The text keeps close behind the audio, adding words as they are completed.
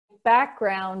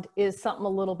background is something a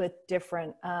little bit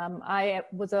different. I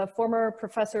was a former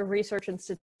professor of research and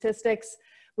statistics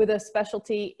with a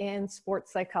specialty in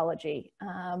sports psychology.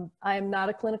 I am not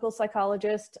a clinical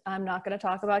psychologist. I'm not going to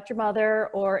talk about your mother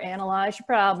or analyze your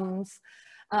problems.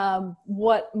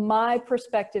 What my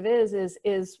perspective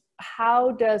is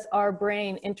how does our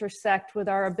brain intersect with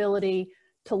our ability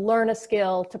to learn a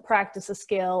skill, to practice a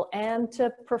skill, and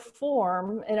to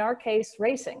perform, in our case,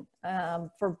 racing,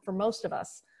 for most of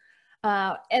us.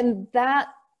 And that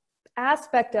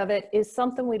aspect of it is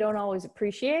something we don't always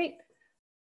appreciate.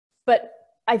 But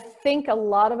I think a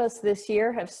lot of us this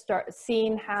year have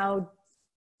seen how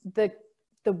the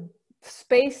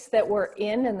space that we're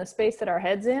in and the space that our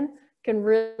head's in can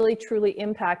really, truly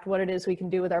impact what it is we can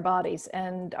do with our bodies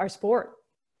and our sport.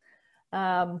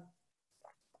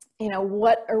 You know,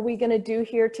 what are we going to do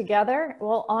here together?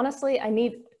 Well, honestly, I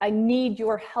need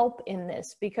your help in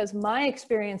this, because my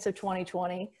experience of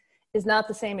 2020 is not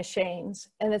the same as Shane's,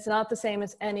 and it's not the same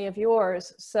as any of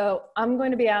yours. So I'm going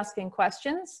to be asking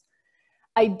questions.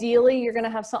 Ideally, you're going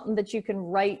to have something that you can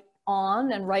write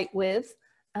on and write with.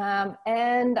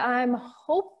 And I'm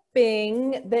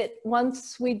hoping that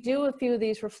once we do a few of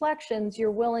these reflections,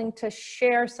 you're willing to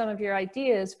share some of your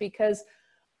ideas, because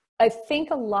I think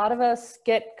a lot of us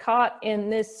get caught in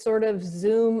this sort of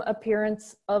Zoom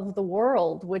appearance of the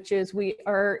world, which is we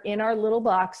are in our little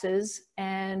boxes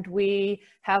and we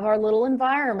have our little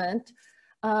environment,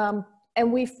 and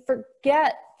we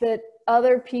forget that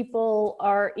other people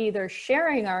are either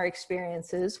sharing our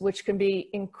experiences, which can be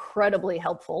incredibly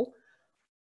helpful,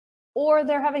 or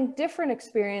they're having different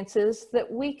experiences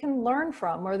that we can learn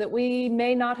from or that we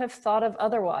may not have thought of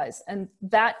otherwise, and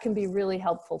that can be really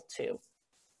helpful too.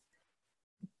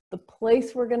 The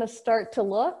place we're going to start to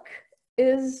look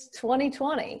is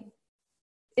 2020.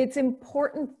 It's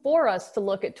important for us to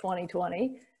look at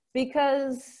 2020,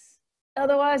 because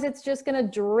otherwise it's just going to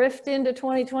drift into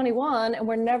 2021 and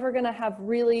we're never going to have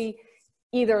really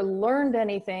either learned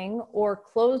anything or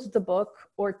closed the book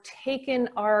or taken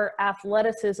our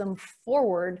athleticism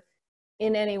forward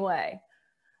in any way.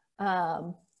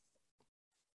 Does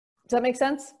that make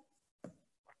sense?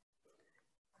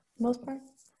 Most part?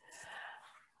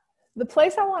 The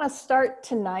place I want to start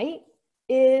tonight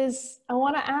is I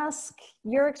want to ask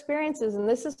your experiences, and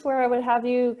this is where I would have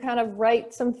you kind of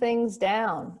write some things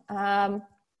down. I'm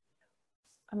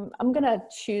going to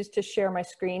choose to share my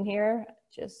screen here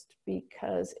just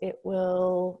because it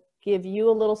will give you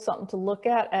a little something to look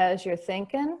at as you're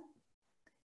thinking,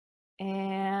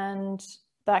 and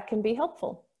that can be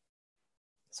helpful.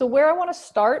 So where I want to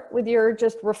start with your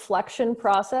just reflection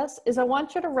process is I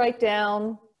want you to write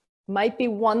down, might be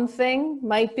one thing,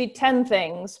 might be 10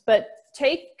 things, but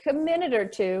take a minute or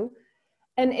two.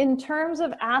 And in terms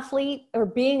of athlete or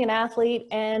being an athlete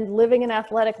and living an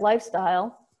athletic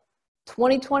lifestyle,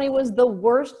 2020 was the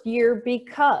worst year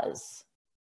because,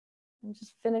 and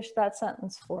just finish that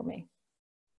sentence for me.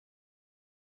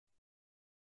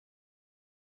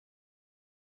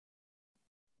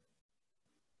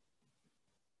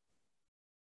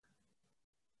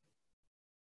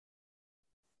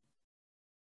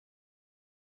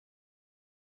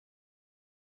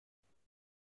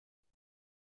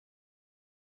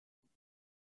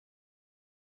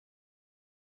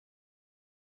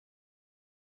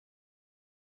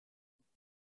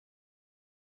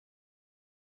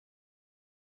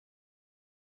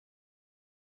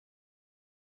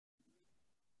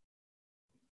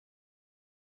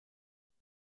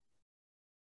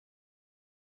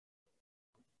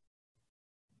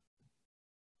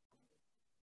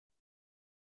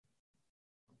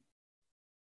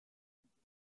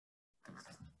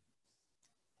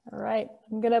 All right,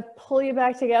 I'm going to pull you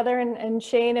back together, and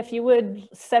Shane, if you would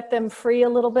set them free a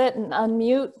little bit and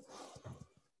unmute.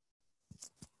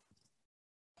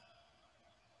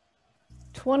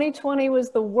 2020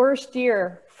 was the worst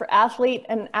year for athlete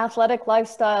and athletic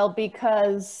lifestyle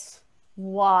because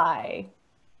why?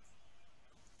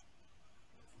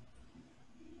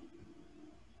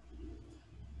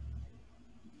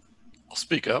 I'll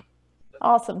speak up.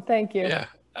 Awesome, thank you. Yeah,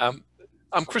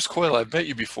 I'm Chris Coyle. I've met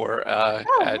you before at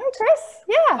hi, Chris.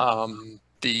 Yeah.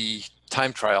 The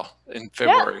time trial in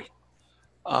February.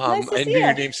 Nice to I see knew you.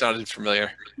 your name sounded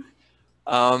familiar.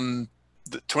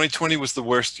 2020 was the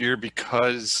worst year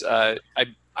because I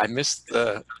missed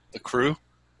the crew,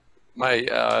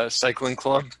 my cycling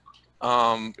club.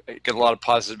 I get a lot of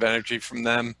positive energy from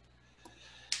them.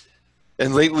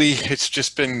 And lately, it's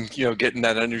just been, getting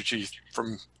that energy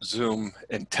from Zoom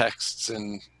and texts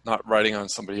and not riding on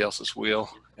somebody else's wheel.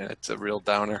 And it's a real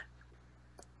downer.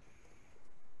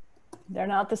 They're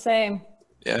not the same.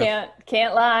 Yeah.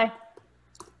 Can't lie.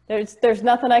 There's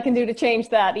nothing I can do to change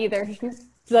that either. It's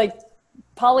like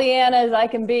Pollyanna as I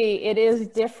can be, it is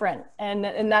different.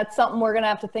 And that's something we're going to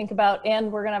have to think about and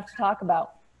we're going to have to talk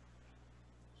about.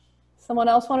 Someone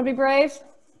else want to be brave?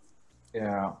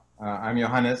 Yeah, I'm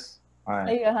Johannes. Hi.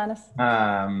 Hey, Johannes.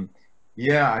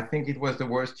 Yeah, I think it was the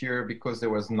worst year because there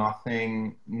was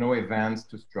no events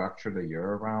to structure the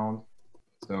year around.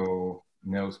 So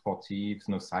no sportives,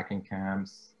 no cycling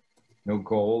camps, no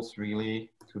goals really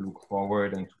to look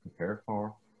forward and to prepare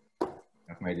for.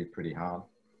 That made it pretty hard.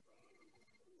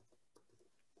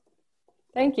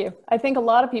 Thank you. I think a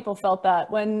lot of people felt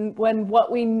that when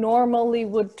what we normally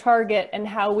would target and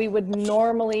how we would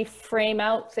normally frame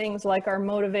out things like our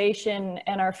motivation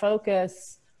and our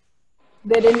focus,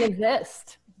 they didn't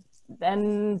exist.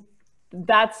 And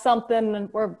that's something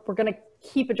we're going to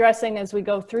keep addressing as we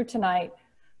go through tonight.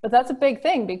 But that's a big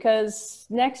thing because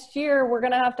next year we're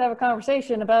going to have a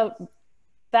conversation about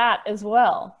that as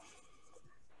well.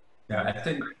 Yeah, I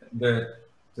think the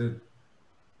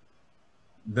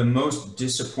most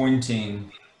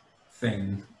disappointing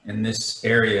thing in this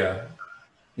area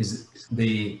is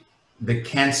the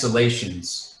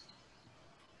cancellations,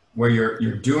 where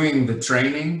you're doing the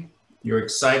training, you're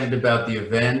excited about the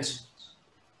event,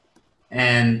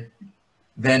 and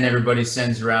then everybody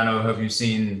sends around, oh, have you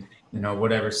seen, you know,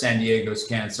 whatever, San Diego's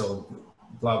canceled,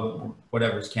 blah, blah,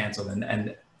 whatever's canceled.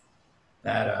 And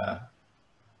that,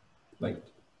 like,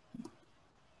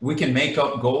 we can make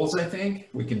up goals, I think.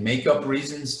 We can make up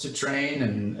reasons to train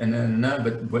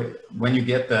but when you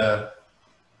get that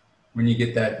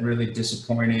really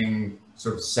disappointing,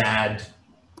 sort of sad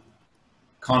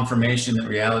confirmation that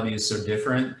reality is so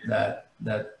different,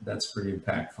 that's pretty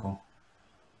impactful.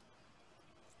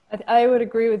 I would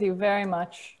agree with you very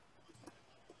much.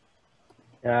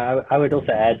 Yeah, I would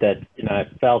also add that, you know, I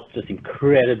felt just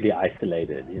incredibly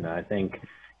isolated. You know, I think,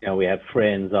 you know, we have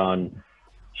friends on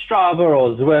Strava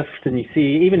or Zwift, and you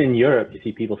see, even in Europe, you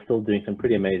see people still doing some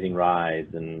pretty amazing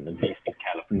rides, and at least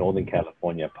in Northern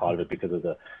California, part of it because of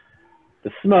the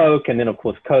smoke, and then of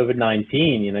course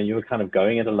COVID-19. You know, you were kind of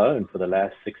going it alone for the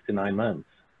last 6 to 9 months,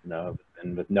 you know,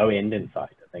 and with no end in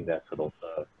sight. I think that's what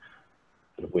also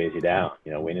sort of wears you down.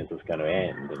 You know, when is this going to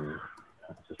end? And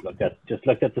just looked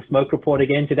at the smoke report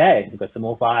again today. We've got some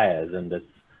more fires, and it's,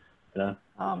 you know.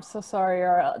 I'm so sorry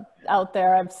you're out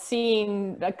there. I've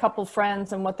seen a couple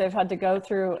friends and what they've had to go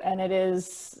through, and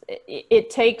it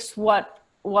takes what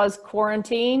was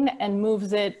quarantine and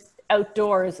moves it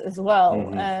outdoors as well.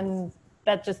 Mm-hmm. And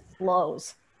that just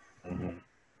blows. Mm-hmm.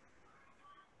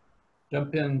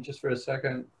 Jump in just for a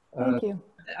second. Thank you.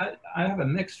 I have a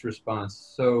mixed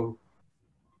response. So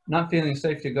not feeling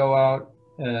safe to go out,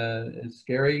 it's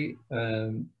scary.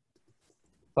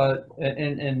 But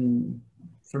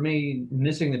for me,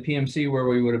 missing the PMC where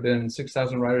we would have been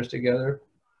 6,000 riders together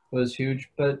was huge.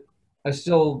 But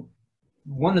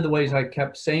one of the ways I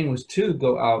kept saying was to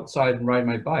go outside and ride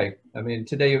my bike. I mean,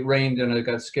 today it rained and I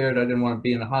got scared. I didn't want to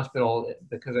be in the hospital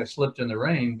because I slipped in the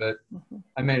rain, but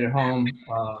I made it home.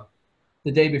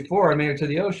 The day before, I made it to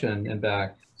the ocean and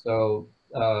back. So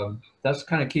that's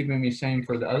kind of keeping me sane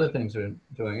for the other things I'm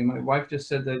doing. And my wife just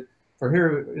said that for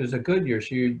her, it was a good year.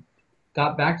 She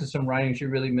got back to some riding she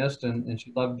really missed, and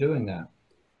she loved doing that.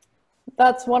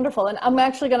 That's wonderful. And I'm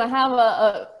actually going to have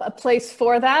a place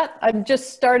for that. I'm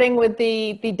just starting with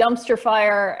the dumpster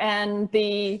fire and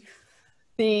the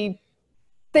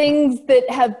things that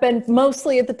have been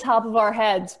mostly at the top of our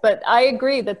heads. But I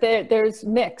agree that there's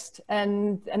mixed,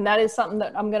 and that is something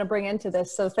that I'm going to bring into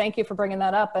this. So thank you for bringing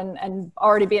that up and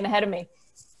already being ahead of me.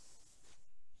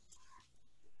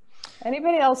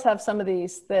 Anybody else have some of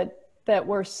these that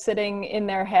were sitting in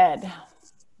their head?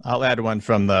 I'll add one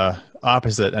from the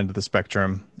opposite end of the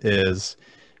spectrum, is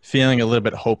feeling a little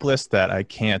bit hopeless that I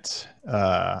can't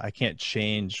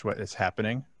change what is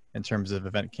happening in terms of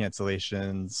event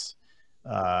cancellations,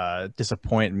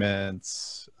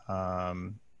 disappointments,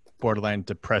 borderline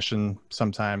depression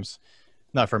sometimes,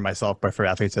 not for myself, but for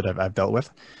athletes that I've dealt with.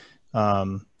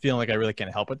 Feeling like I really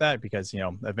can't help with that because, you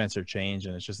know, events are changed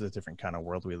and it's just a different kind of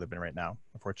world we live in right now,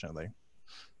 unfortunately.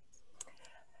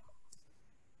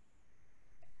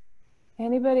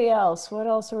 Anybody else? What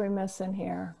else are we missing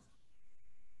here?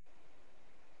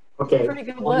 Okay. Pretty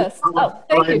good list. Oh,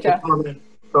 thank you, Jeff.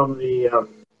 From the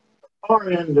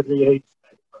far end of the age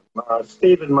spectrum,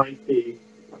 Stephen might be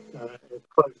as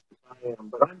close as I am,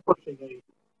 but I'm pushing 80.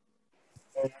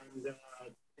 And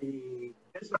the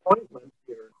disappointment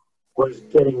here was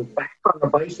getting back on the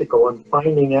bicycle and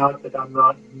finding out that I'm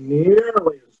not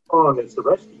nearly as strong as the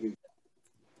rest of you.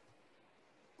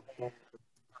 And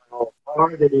how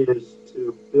hard it is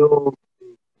to build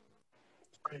the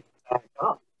strength back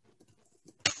up.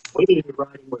 we need to be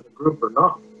riding with a group or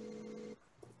not.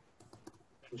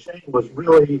 And Shane was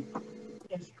really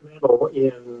instrumental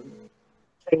in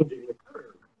changing the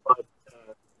curve. But,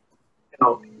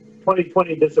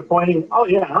 2020 disappointing. Oh,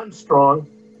 yeah, I'm strong.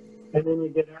 And then you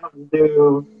get out and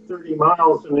do 30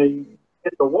 miles and then you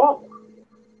hit the wall.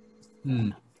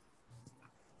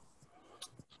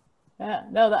 Yeah,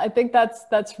 no, I think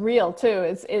that's real too.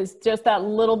 Is just that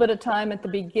little bit of time at the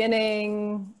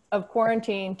beginning of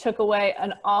quarantine took away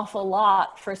an awful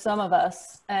lot for some of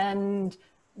us, and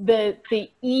the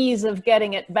ease of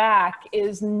getting it back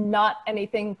is not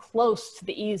anything close to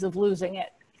the ease of losing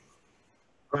it.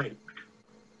 Right.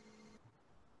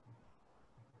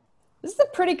 This is a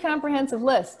pretty comprehensive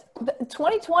list.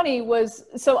 2020 was,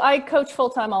 so I coach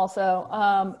full-time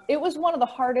also. It was one of the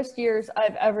hardest years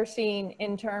I've ever seen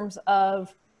in terms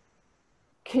of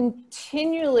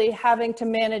continually having to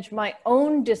manage my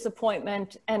own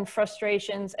disappointment and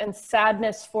frustrations and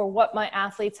sadness for what my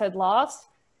athletes had lost.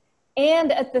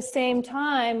 And at the same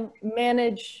time,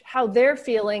 manage how they're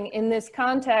feeling in this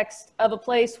context of a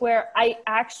place where I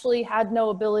actually had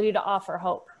no ability to offer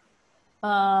hope.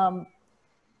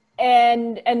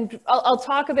 And I'll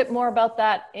talk a bit more about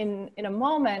that in a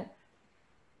moment.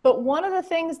 But one of the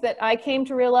things that I came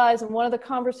to realize, and one of the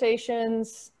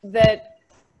conversations that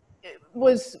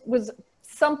was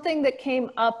something that came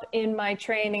up in my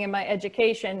training and my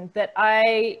education that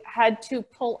I had to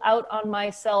pull out on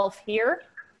myself here.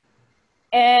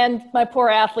 And my poor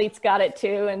athletes got it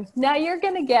too. And now you're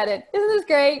going to get it. Isn't this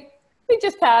great? We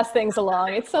just pass things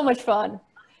along. It's so much fun.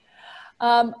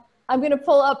 I'm going to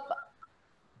pull up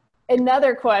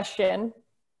another question,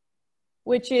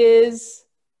 which is,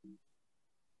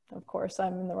 of course,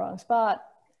 I'm in the wrong spot.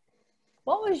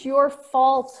 What was your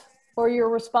fault or your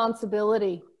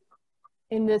responsibility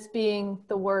in this being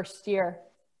the worst year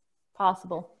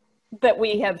possible that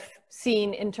we have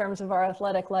seen in terms of our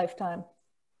athletic lifetime?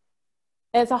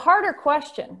 And it's a harder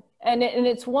question. And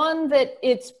it's one that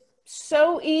it's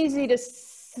so easy to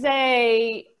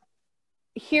say,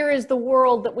 here is the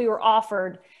world that we were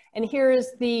offered. And here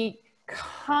is the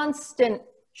constant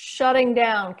shutting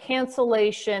down,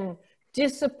 cancellation,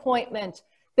 disappointment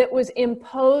that was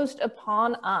imposed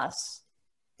upon us.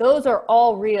 Those are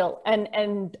all real.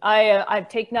 And I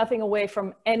take nothing away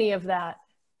from any of that.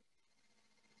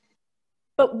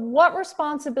 But what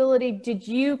responsibility did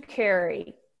you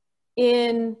carry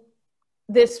in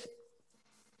this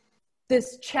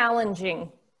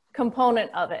challenging component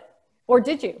of it? Or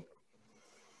did you?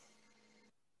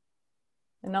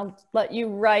 And I'll let you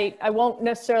write. I won't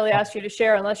necessarily ask you to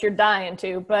share unless you're dying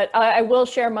to, but I will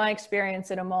share my experience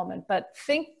in a moment. But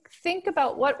think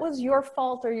about what was your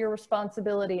fault or your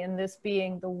responsibility in this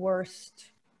being the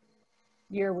worst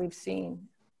year we've seen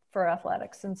for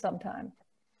athletics in some time.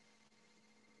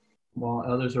 While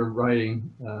others are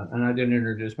writing, and I didn't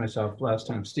introduce myself last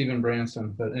time, Stephen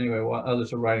Branson, but anyway, while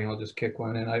others are writing, I'll just kick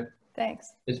one in.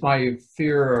 Thanks. It's my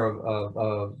fear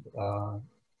of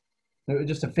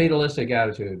just a fatalistic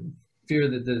attitude, fear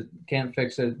that can't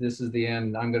fix it. This is the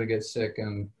end. I'm going to get sick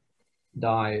and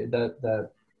die. That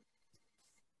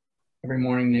every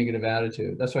morning negative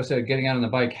attitude. That's why I said getting out on the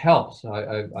bike helps.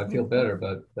 I feel better,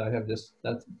 but I have this.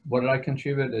 That's what did I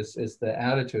contribute? Is the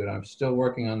attitude. I'm still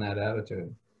working on that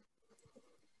attitude.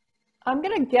 I'm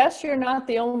going to guess you're not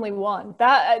the only one.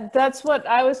 That's what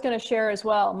I was going to share as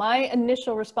well. My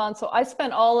initial response, so I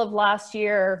spent all of last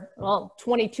year, well,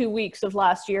 22 weeks of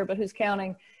last year, but who's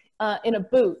counting, in a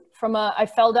boot. I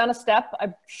fell down a step,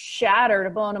 I shattered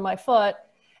a bone in my foot.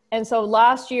 And so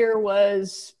last year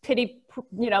was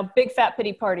big fat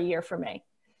pity party year for me.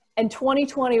 And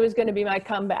 2020 was going to be my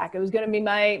comeback. It was going to be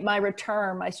my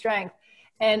return, my strength.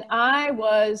 And I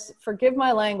was, forgive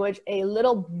my language, a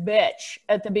little bitch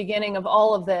at the beginning of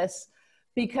all of this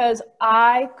because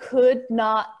I could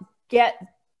not get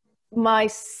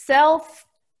myself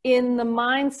in the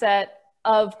mindset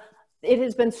of it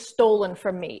has been stolen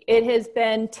from me. It has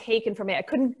been taken from me. I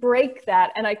couldn't break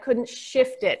that and I couldn't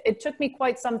shift it. It took me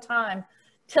quite some time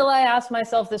till I asked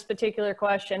myself this particular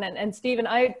question. And Stephen,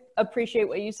 I appreciate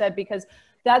what you said because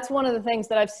that's one of the things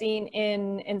that I've seen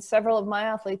in several of my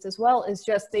athletes as well is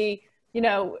just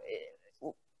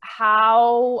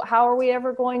how are we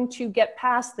ever going to get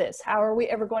past this? How are we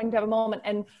ever going to have a moment?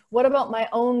 And what about my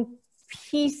own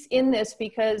piece in this?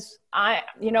 Because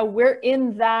we're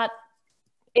in that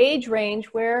age range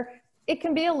where it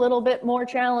can be a little bit more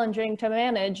challenging to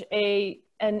manage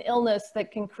an illness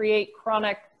that can create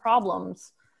chronic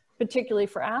problems, particularly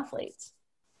for athletes.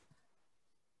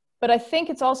 But I think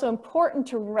it's also important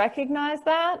to recognize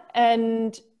that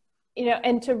and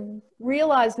to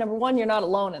realize, number one, you're not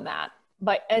alone in that.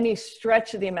 by any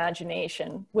stretch of the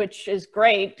imagination, which is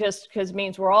great just because it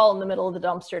means we're all in the middle of the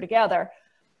dumpster together.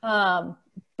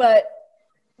 But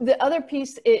the other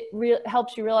piece it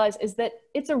helps you realize is that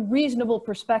it's a reasonable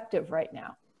perspective right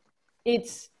now.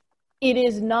 It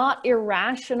is not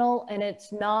irrational, and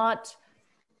it's not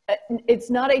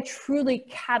a truly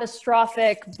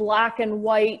catastrophic black and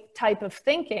white type of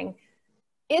thinking.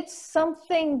 It's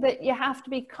something that you have to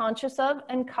be conscious of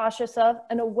and cautious of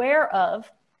and aware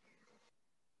of,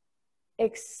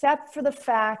 except for the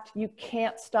fact you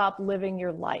can't stop living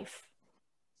your life.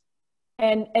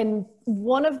 And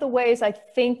one of the ways I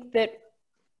think that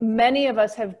many of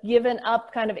us have given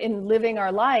up kind of in living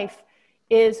our life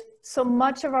is so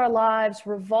much of our lives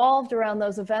revolved around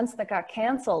those events that got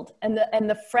canceled and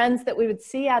the friends that we would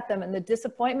see at them and the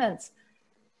disappointments.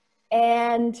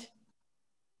 And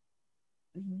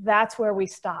that's where we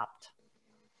stopped.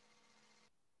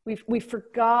 We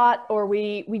forgot, or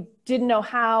we didn't know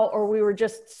how, or we were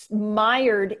just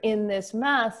mired in this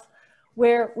mess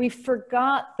where we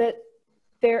forgot that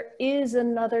there is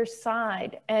another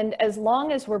side. And as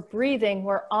long as we're breathing,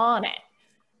 we're on it.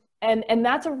 And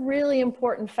that's a really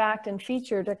important fact and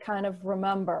feature to kind of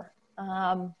remember.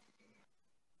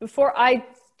 Before I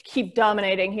keep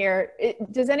dominating here,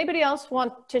 does anybody else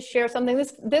want to share something?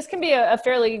 This can be a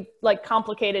fairly like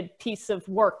complicated piece of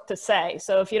work to say.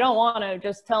 So if you don't want to,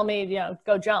 just tell me, you know,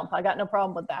 go jump. I got no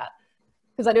problem with that,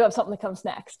 because I do have something that comes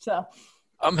next. So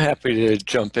I'm happy to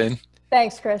jump in.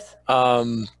 Thanks, Chris.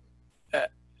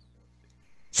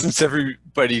 Since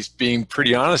everybody's being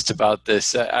pretty honest about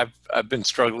this, I've been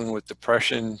struggling with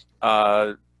depression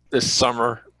this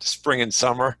summer, spring and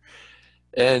summer,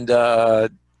 and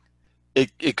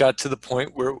it got to the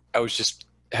point where I was just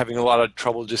having a lot of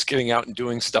trouble just getting out and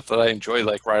doing stuff that I enjoy,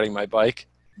 like riding my bike.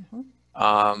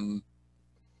 Mm-hmm.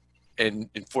 And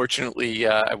unfortunately,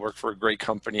 I work for a great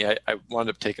company. I wound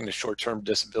up taking a short-term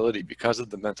disability because of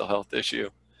the mental health issue,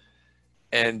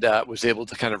 and was able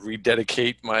to kind of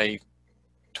rededicate my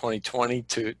 2020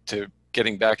 to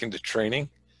getting back into training.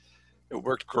 It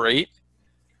worked great.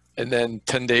 And then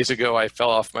 10 days ago, I fell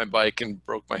off my bike and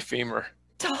broke my femur.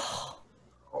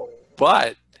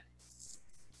 But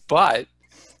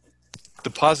the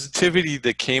positivity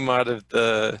that came out of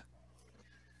the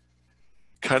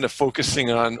kind of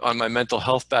focusing on my mental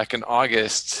health back in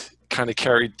August kind of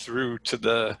carried through to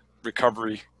the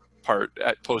recovery part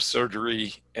at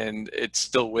post-surgery, and it's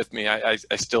still with me. I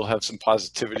still have some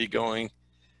positivity going.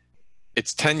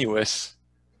 It's tenuous,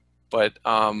 but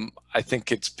I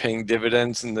think it's paying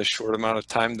dividends in the short amount of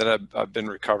time that I've been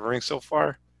recovering so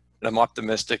far. And I'm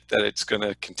optimistic that it's going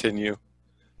to continue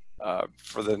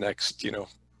for the next,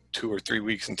 2 or 3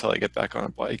 weeks until I get back on a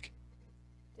bike.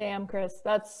 Damn, Chris,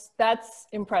 that's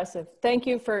impressive. Thank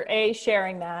you for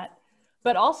sharing that,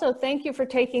 but also thank you for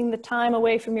taking the time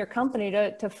away from your company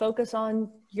to focus on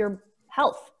your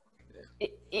health.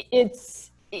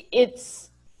 It's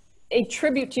a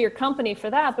tribute to your company for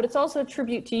that, but it's also a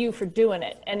tribute to you for doing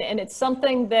it. And it's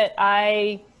something that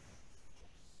I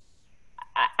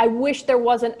wish there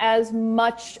wasn't as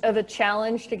much of a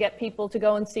challenge to get people to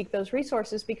go and seek those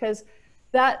resources, because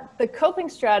the coping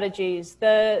strategies,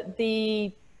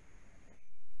 the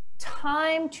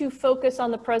time to focus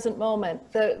on the present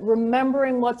moment, the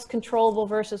remembering what's controllable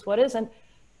versus what isn't,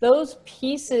 those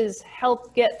pieces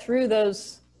help get through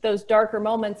those darker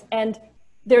moments. And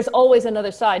there's always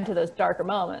another side to those darker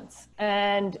moments.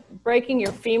 And breaking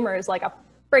your femur is like a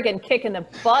friggin' kick in the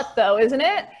butt, though, isn't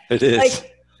it? It is.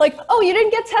 Like, oh, you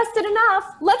didn't get tested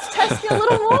enough. Let's test you a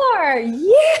little more.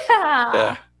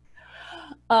 Yeah.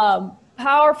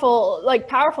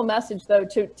 Powerful message, though,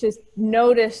 to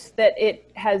notice that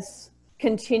it has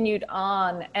continued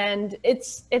on, and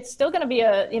it's still going to be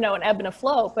an ebb and a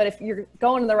flow. But if you're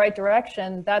going in the right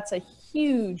direction, that's a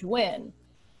huge win.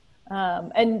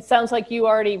 And sounds like you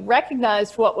already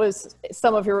recognized what was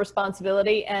some of your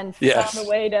responsibility and found a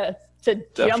way to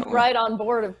jump right on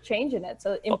board of changing it.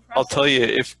 So impressive. I'll tell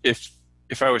you,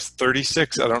 if I was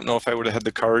 36, I don't know if I would have had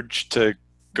the courage to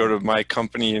go to my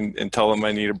company and tell them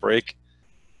I need a break.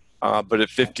 But at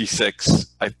 56,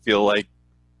 I feel like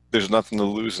there's nothing to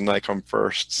lose and I come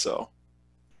first. So,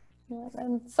 yeah,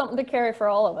 and something to carry for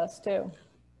all of us too.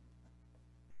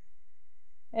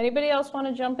 Anybody else want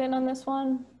to jump in on this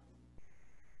one?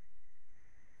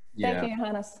 Yeah. Thank you,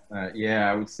 Johannes.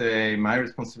 I would say my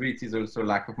responsibility is also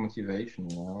lack of motivation.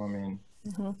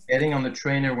 Getting on the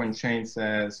trainer when Shane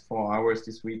says 4 hours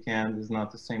this weekend is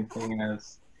not the same thing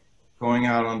as going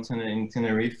out in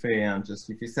Tenerife, and just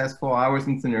if he says 4 hours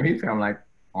in Tenerife, I'm like,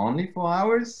 only 4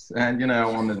 hours? And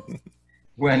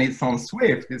when it's on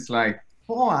Swift, it's like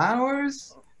 4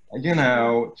 hours.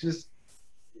 Just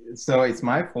so it's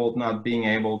my fault not being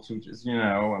able to just, you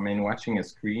know, I mean, watching a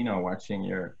screen or watching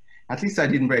your, at least I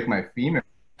didn't break my femur.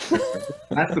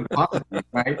 That's a positive,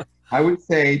 right? I would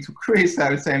say to Chris, I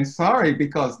would say, I'm sorry,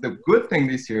 because the good thing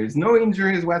this year is no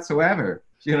injuries whatsoever,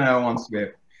 you know, on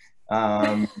Swift.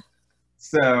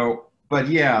 So, but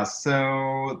yeah,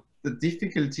 so the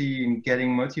difficulty in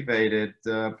getting motivated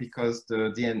because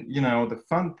you know, the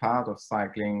fun part of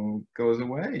cycling goes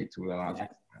away to a large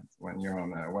extent when you're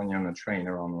on a train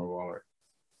or on a roller.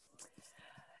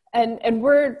 And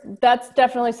that's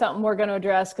definitely something we're going to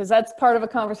address, because that's part of a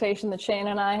conversation that Shane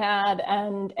and I had,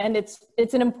 and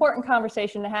it's an important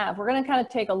conversation to have. We're going to kind of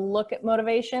take a look at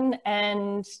motivation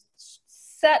and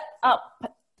set up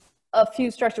a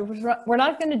few structures. We're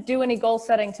not going to do any goal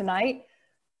setting tonight,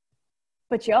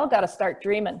 but y'all got to start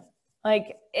dreaming.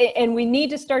 Like, and we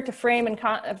need to start to frame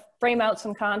out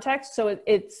some context, so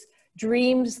it's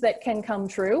dreams that can come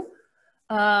true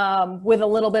with a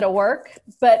little bit of work.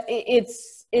 But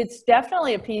it's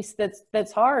definitely a piece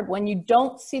that's hard when you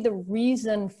don't see the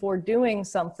reason for doing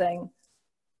something.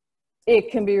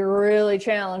 It can be really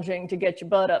challenging to get your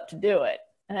butt up to do it.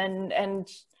 And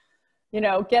you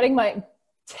know, getting my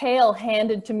tail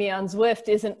handed to me on Zwift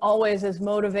isn't always as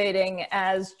motivating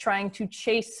as trying to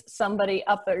chase somebody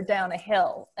up or down a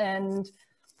hill. And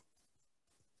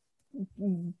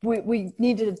we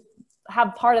need to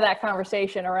have part of that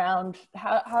conversation around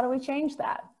how do we change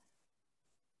that?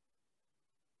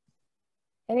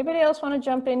 Anybody else want to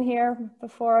jump in here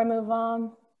before I move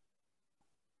on?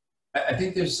 I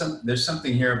think there's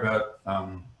something here about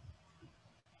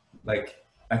like,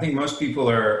 I think most people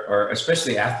are,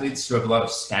 especially athletes who have a lot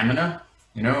of stamina,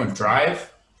 you know, and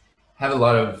drive, have a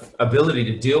lot of ability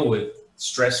to deal with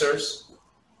stressors,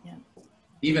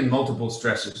 even multiple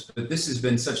stressors. But this has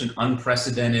been such an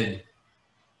unprecedented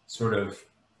sort of,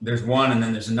 there's one and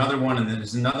then there's another one and then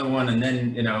there's another one. And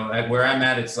then, you know, at where I'm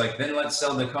at, it's like, then let's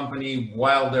sell the company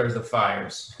while there's the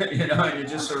fires, you know, and you're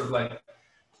just sort of like,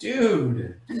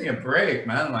 dude, give me a break,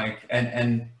 man. Like,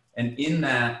 and in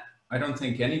that, I don't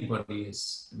think anybody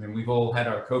is, I mean, we've all had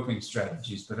our coping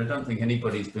strategies, but I don't think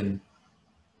anybody's been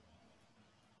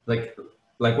like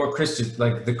what Chris did,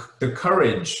 like the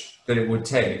courage that it would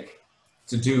take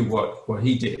to do what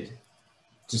he did,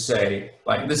 to say,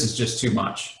 like, this is just too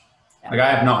much. Like,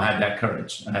 I have not had that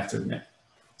courage, I have to admit.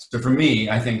 So for me,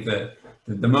 I think that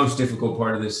the most difficult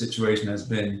part of this situation has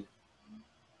been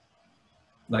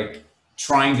like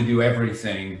trying to do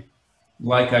everything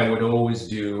like I would always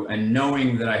do, and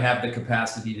knowing that I have the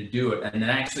capacity to do it, and then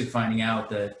actually finding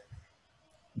out that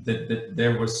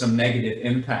there was some negative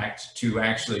impact to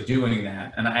actually doing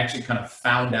that. And I actually kind of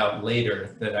found out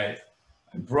later that I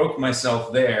broke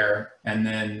myself there, and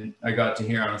then I got to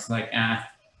here and it's like,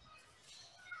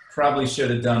 probably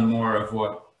should have done more of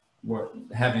what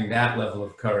having that level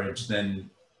of courage than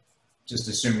just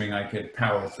assuming I could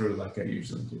power through like I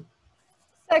usually do.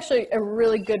 Actually a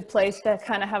really good place to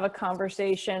kind of have a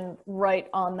conversation right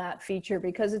on that feature,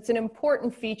 because it's an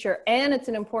important feature, and it's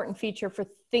an important feature for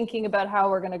thinking about how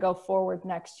we're going to go forward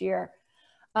next year.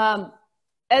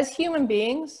 As human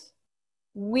beings,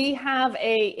 we have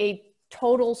a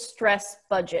total stress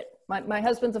budget. My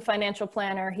husband's a financial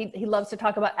planner. He loves to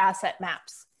talk about asset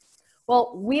maps.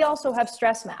 Well, we also have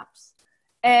stress maps,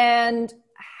 and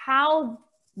how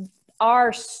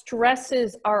our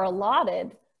stresses are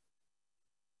allotted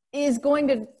is going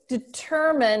to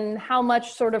determine how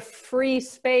much sort of free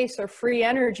space or free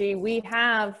energy we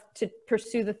have to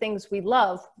pursue the things we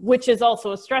love, which is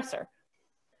also a stressor.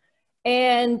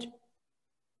 And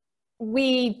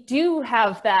we do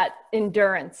have that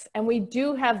endurance, and we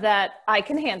do have that I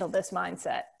can handle this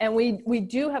mindset. And we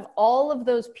do have all of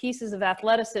those pieces of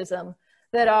athleticism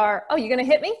that are, oh, you're going to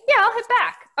hit me? Yeah, I'll hit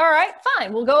back. All right,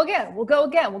 fine. We'll go again. We'll go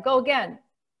again. We'll go again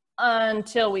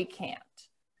until we can't.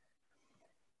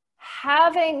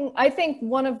 I think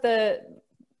one of the,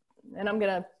 and I'm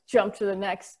going to jump to the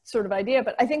next sort of idea,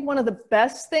 but I think one of the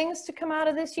best things to come out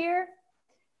of this year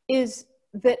is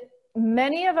that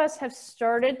many of us have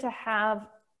started to have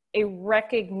a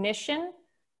recognition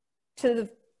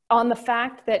on the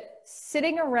fact that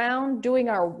sitting around doing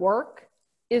our work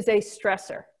is a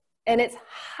stressor. And it's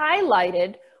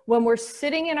highlighted when we're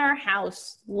sitting in our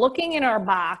house, looking in our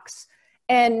box,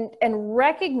 and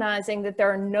recognizing that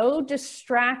there are no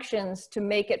distractions to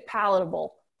make it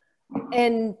palatable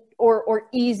and or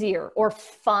easier or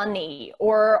funny,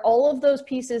 or all of those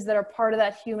pieces that are part of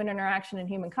that human interaction and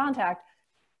human contact.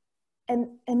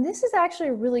 And this is actually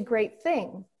a really great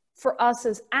thing for us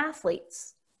as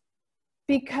athletes,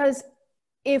 because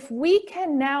if we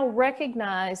can now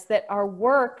recognize that our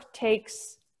work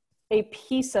takes a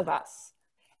piece of us,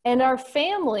 And our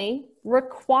family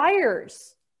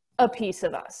requires a piece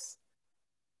of us.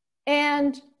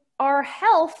 And our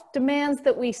health demands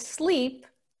that we sleep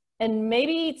and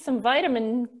maybe eat some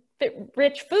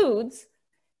vitamin-rich foods,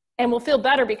 and we'll feel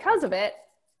better because of it.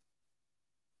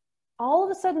 All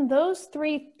of a sudden, those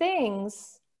three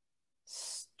things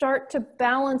start to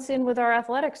balance in with our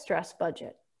athletic stress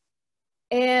budget.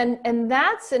 And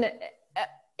that's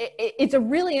it's a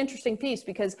really interesting piece,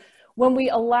 because when we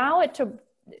allow it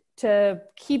to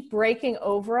keep breaking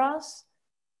over us,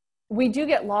 we do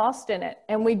get lost in it,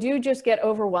 and we do just get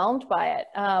overwhelmed by it.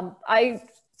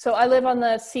 So I live on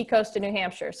the seacoast of New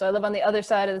Hampshire. So I live on the other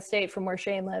side of the state from where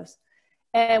Shane lives.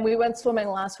 And we went swimming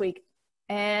last week,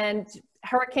 and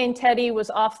Hurricane Teddy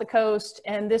was off the coast,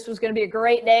 and this was going to be a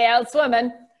great day out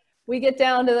swimming. We get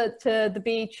down to the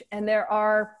beach, and there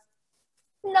are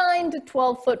 9 to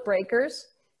 12 foot breakers.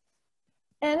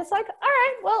 And it's like, all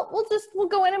right, well, we'll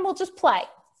go in and we'll just play.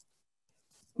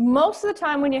 Most of the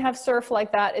time when you have surf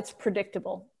like that, it's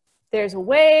predictable. There's a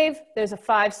wave, there's a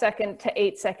 5 second to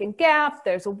 8 second gap,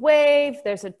 there's a wave,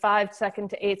 there's a 5 second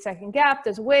to 8 second gap,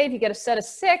 there's a wave, you get a set of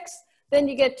 6, then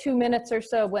you get 2 minutes or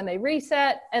so when they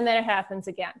reset, and then it happens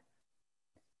again.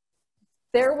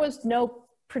 There was no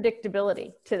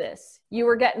predictability to this. You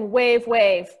were getting wave,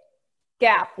 wave,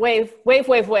 gap, wave, wave,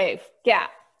 wave, wave,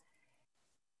 gap.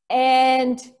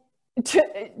 And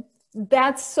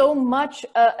that's so much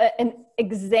an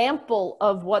example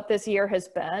of what this year has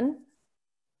been.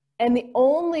 And the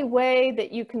only way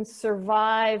that you can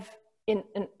survive in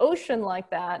an ocean like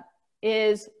that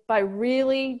is by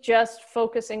really just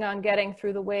focusing on getting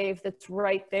through the wave that's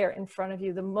right there in front of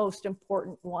you, the most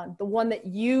important one, the one that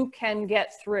you can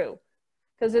get through.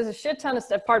 Because there's a shit ton of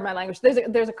stuff, pardon my language,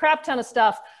 there's a crap ton of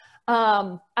stuff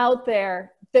out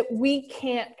there that we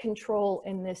can't control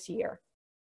in this year.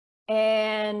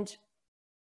 And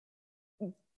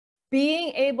being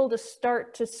able to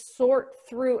start to sort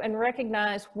through and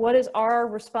recognize what is our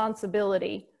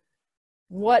responsibility,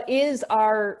 what is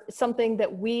something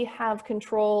that we have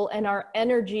control, and our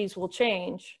energies will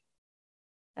change.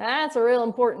 That's a real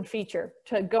important feature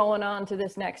to going on to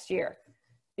this next year,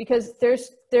 because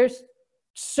there's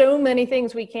so many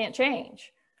things we can't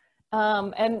change.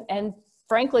 And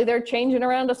frankly, they're changing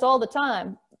around us all the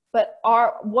time. But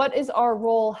what is our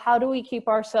role? How do we keep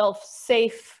ourselves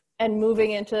safe and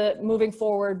moving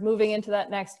forward, moving into that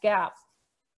next gap?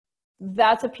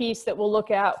 That's a piece that we'll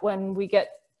look at when we get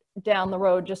down the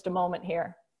road just a moment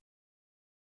here.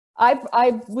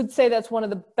 I would say that's one of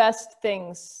the best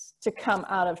things to come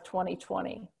out of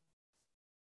 2020.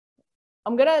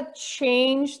 I'm gonna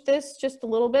change this just a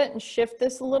little bit and shift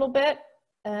this a little bit.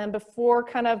 And before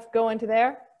kind of going to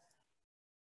there,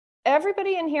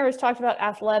 everybody in here has talked about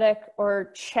athletic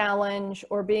or challenge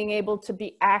or being able to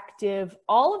be active.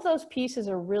 All of those pieces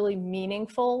are really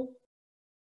meaningful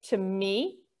to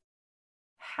me.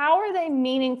 How are they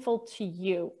meaningful to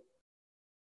you?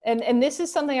 And this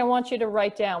is something I want you to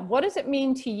write down. What does it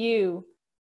mean to you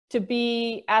to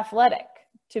be athletic,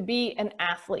 to be an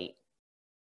athlete?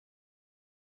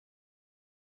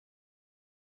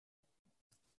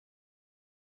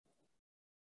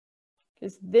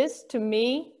 Because this, to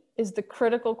me, is the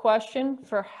critical question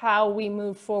for how we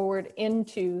move forward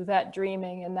into that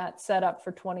dreaming and that setup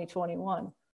for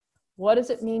 2021. What does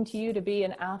it mean to you to be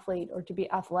an athlete or to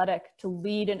be athletic, to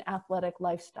lead an athletic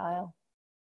lifestyle?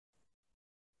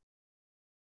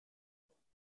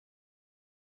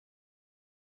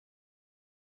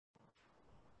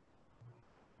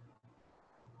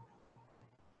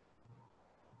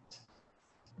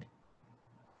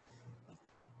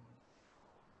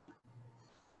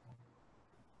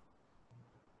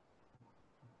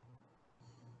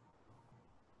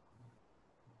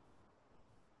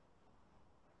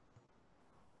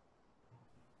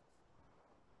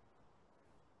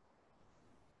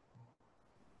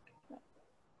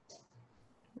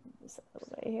 This a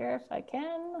little bit here if I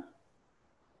can.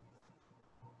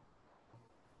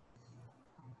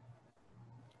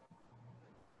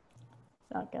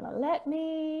 Not gonna let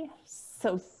me.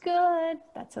 So good.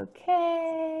 That's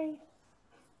okay.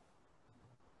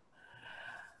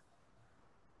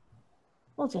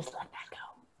 We'll just let that go.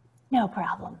 No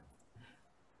problem.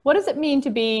 What does it mean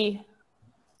to be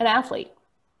an athlete?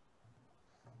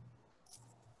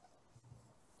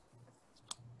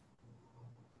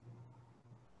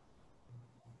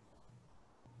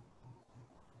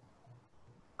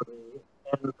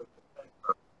 And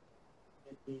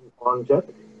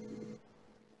longevity.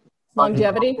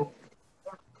 Longevity?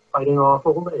 Fighting off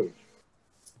old age.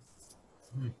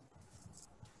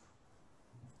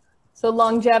 So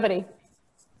longevity.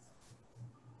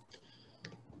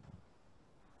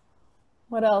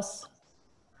 What else?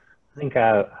 I think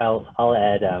I'll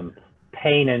add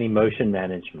pain and emotion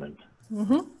management.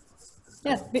 Mm-hmm.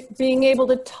 Yeah, being able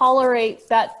to tolerate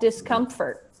that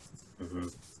discomfort.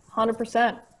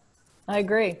 100%. I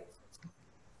agree.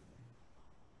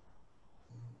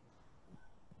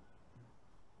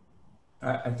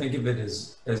 I think of it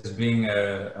as being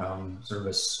a sort of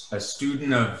a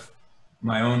student of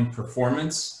my own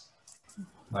performance.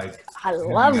 Like I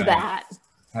love that.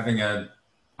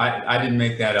 I didn't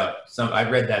make that up. I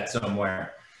read that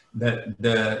somewhere. That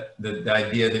the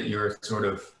idea that you're sort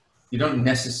of, you don't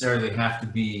necessarily have to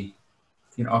be,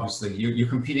 you know, obviously you're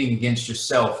competing against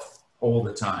yourself all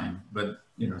the time, but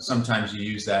you know, sometimes you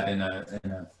use that in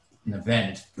an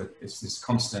event, but it's this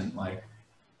constant like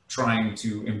trying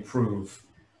to improve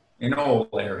in all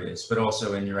areas, but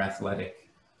also in your athletic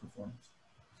performance.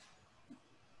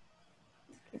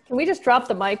 Can we just drop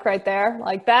the mic right there?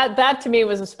 Like that to me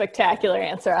was a spectacular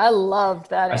answer. I loved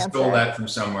that answer. I stole that from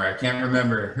somewhere. I can't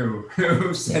remember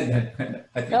who said that.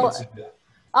 I think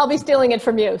I'll be stealing it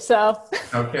from you, so.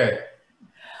 Okay,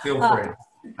 feel free.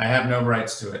 I have no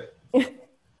rights to it.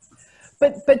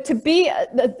 But to be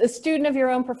a student of your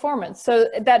own performance, so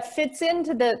that fits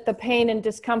into the pain and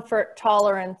discomfort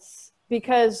tolerance,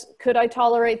 because could I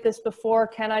tolerate this before?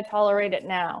 Can I tolerate it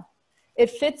now?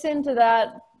 It fits into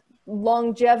that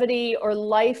longevity or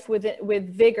life with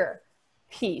vigor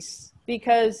piece,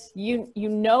 because you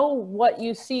know what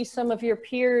you see some of your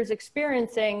peers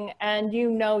experiencing, and you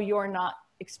know you're not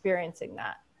experiencing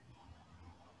that.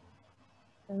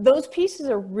 Those pieces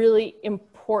are really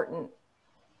important.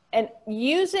 And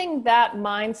using that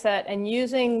mindset and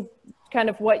using kind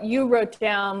of what you wrote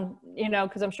down, you know,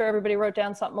 because I'm sure everybody wrote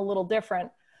down something a little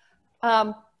different.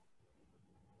 Why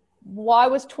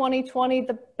was 2020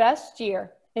 the best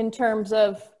year in terms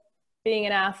of being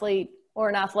an athlete or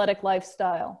an athletic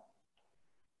lifestyle?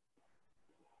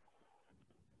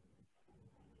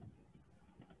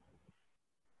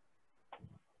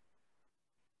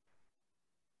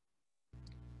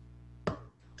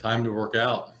 Time to work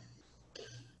out.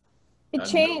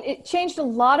 It changed a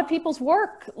lot of people's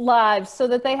work lives so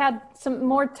that they had some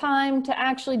more time to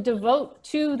actually devote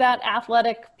to that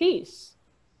athletic piece.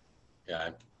 Yeah,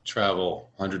 I travel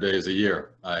 100 days a year.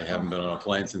 I haven't been on a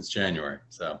plane since January,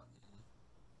 so.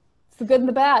 It's the good and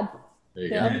the bad. There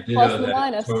you Yeah, go. plus and the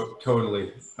minus.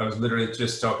 Totally. I was literally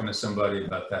just talking to somebody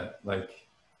about that. Like,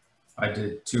 I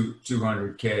did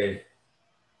 200K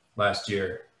last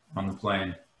year on the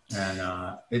plane. And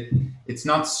it's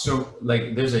not so,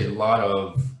 like, there's a lot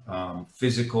of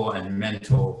physical and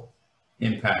mental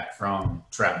impact from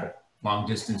travel, long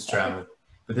distance travel.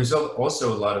 But there's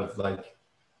also a lot of, like,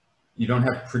 you don't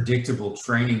have predictable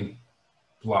training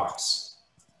blocks.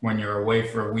 When you're away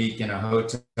for a week in a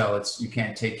hotel, you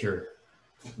can't take at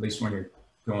least when you're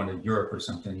going to Europe or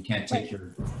something, you can't take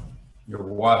your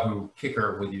Wahoo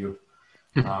kicker with you.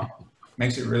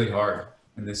 Makes it really hard.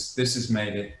 And this has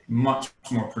made it much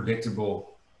more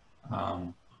predictable.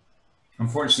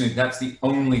 Unfortunately, that's the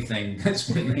only thing that's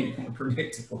been made more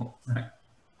predictable, right?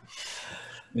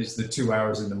 It's the 2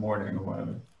 hours in the morning or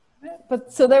whatever.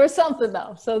 But so there was something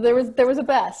though. So there was a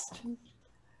best.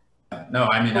 No,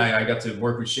 I mean, I got to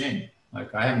work with Shane.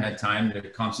 Like, I haven't had time to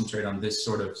concentrate on this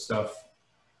sort of stuff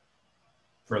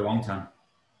for a long time.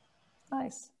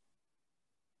 Nice.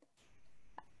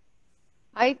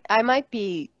 I might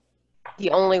be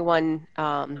the only one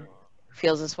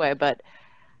feels this way, but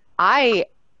I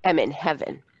am in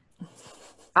heaven.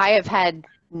 I have had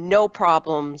no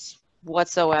problems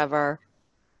whatsoever.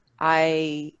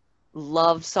 I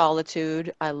love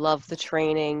solitude. I love the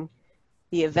training.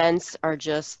 The events are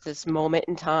just this moment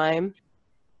in time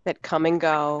that come and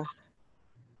go.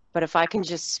 But if I can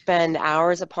just spend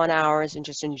hours upon hours and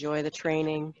just enjoy the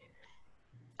training,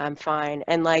 I'm fine.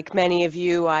 And like many of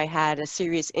you, I had a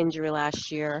serious injury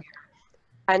last year.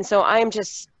 And so I'm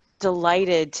just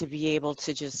delighted to be able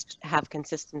to just have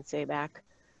consistency back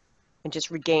and just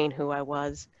regain who I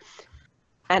was.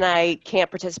 And I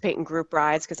can't participate in group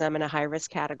rides because I'm in a high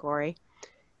risk category.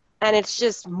 And it's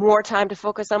just more time to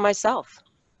focus on myself.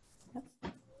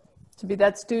 To be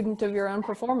that student of your own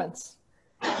performance.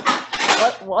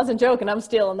 Wasn't joking, I'm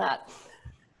stealing that.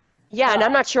 Yeah, and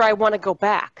I'm not sure I want to go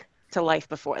back to life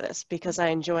before this because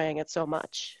I'm enjoying it so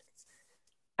much.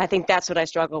 I think that's what I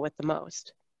struggle with the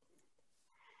most.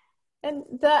 And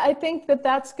I think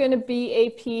that's going to be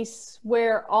a piece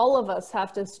where all of us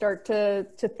have to start to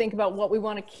think about what we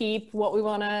want to keep, what we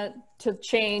want to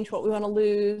change, what we want to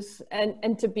lose,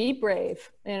 and to be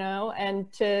brave, you know,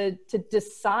 and to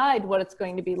decide what it's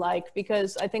going to be like.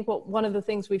 Because I think one of the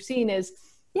things we've seen is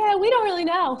Yeah, we don't really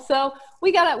know. So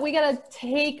we gotta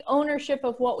take ownership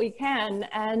of what we can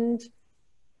and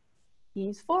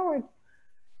ease forward.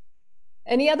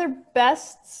 Any other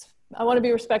bests? I want to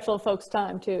be respectful of folks'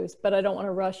 time too, but I don't want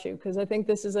to rush you because I think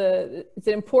this is it's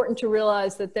important to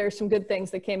realize that there's some good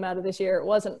things that came out of this year. It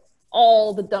wasn't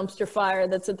all the dumpster fire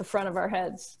that's at the front of our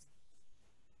heads.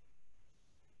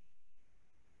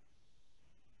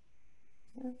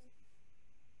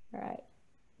 All right,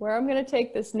 where I'm going to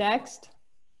take this next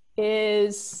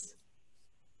is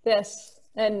this.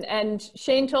 And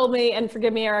Shane told me, and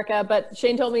forgive me, Erica, but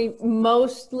Shane told me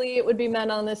mostly it would be men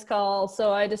on this call.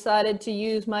 So I decided to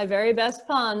use my very best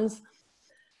puns.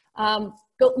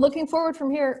 Looking forward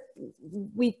from here,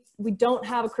 we don't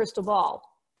have a crystal ball.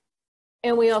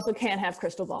 And we also can't have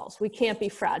crystal balls. We can't be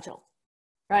fragile,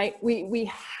 right? We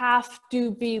have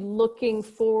to be looking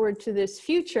forward to this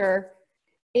future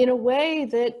in a way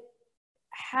that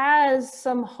has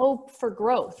some hope for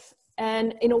growth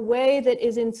and in a way that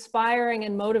is inspiring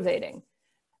and motivating.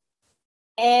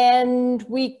 And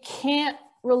we can't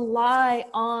rely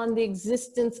on the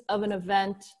existence of an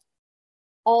event,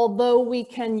 although we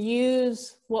can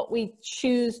use what we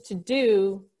choose to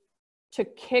do to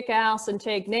kick ass and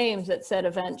take names at said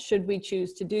event, should we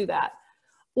choose to do that.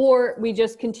 Or we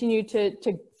just continue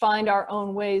to find our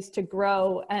own ways to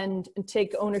grow and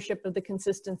take ownership of the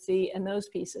consistency and those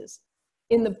pieces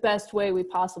in the best way we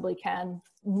possibly can,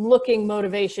 looking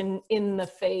motivation in the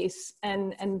face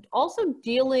and also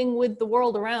dealing with the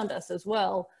world around us as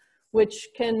well, which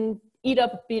can eat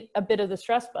up a bit of the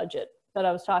stress budget that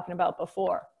I was talking about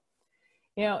before.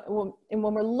 You know, and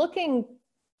when we're looking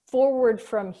forward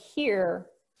from here,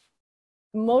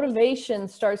 motivation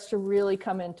starts to really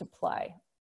come into play.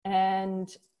 And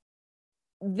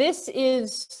this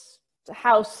is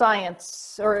how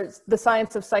science, or the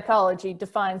science of psychology,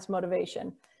 defines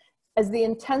motivation as the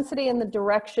intensity and the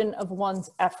direction of one's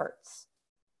efforts.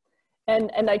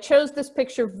 And I chose this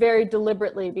picture very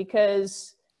deliberately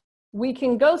because we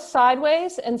can go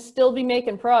sideways and still be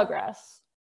making progress,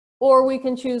 or we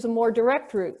can choose a more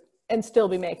direct route and still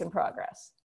be making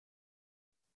progress.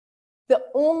 The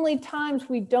only times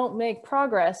we don't make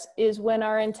progress is when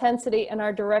our intensity and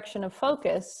our direction of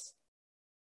focus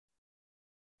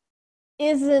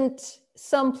isn't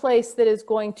someplace that is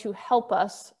going to help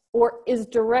us or is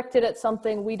directed at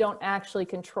something we don't actually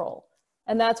control.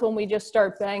 And that's when we just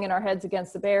start banging our heads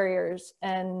against the barriers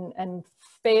and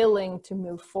failing to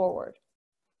move forward.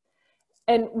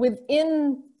 And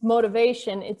within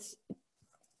motivation, it's a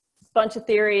bunch of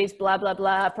theories, blah, blah,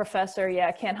 blah, professor, yeah,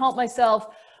 I can't help myself.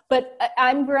 But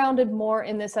I'm grounded more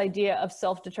in this idea of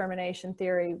self-determination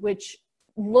theory, which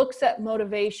looks at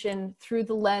motivation through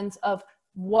the lens of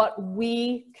what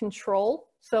we control.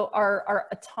 So our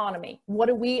autonomy, what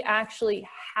do we actually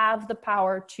have the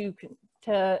power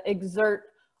to exert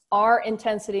our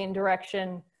intensity and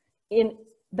direction in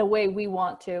the way we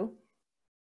want to?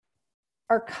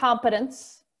 Our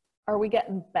competence, are we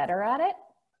getting better at it?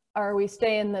 Are we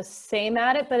staying the same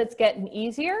at it, but it's getting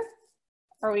easier?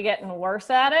 Are we getting worse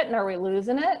at it and are we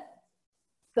losing it?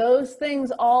 Those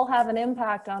things all have an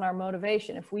impact on our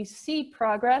motivation. If we see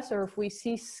progress or if we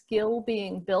see skill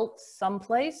being built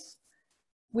someplace,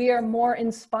 we are more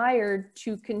inspired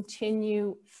to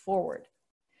continue forward.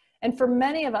 And for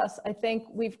many of us, I think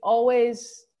we've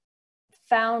always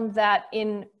found that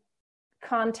in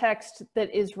context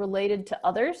that is related to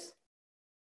others.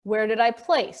 Where did I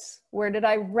place? Where did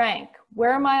I rank?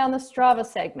 Where am I on the Strava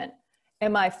segment?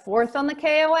 Am I 4th on the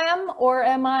KOM or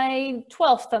am I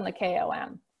 12th on the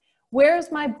KOM?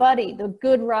 Where's my buddy, the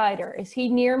good rider? Is he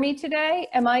near me today?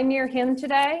 Am I near him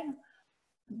today?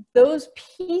 Those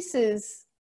pieces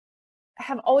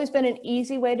have always been an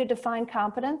easy way to define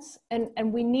competence, and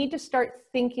we need to start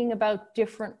thinking about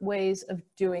different ways of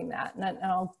doing that. And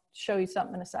I'll show you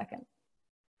something in a second.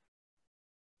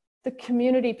 The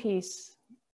community piece,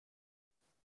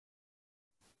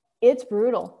 it's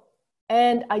brutal.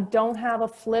 And I don't have a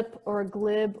flip or a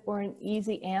glib or an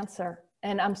easy answer.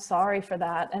 And I'm sorry for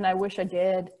that. And I wish I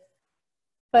did.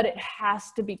 But it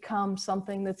has to become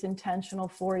something that's intentional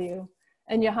for you.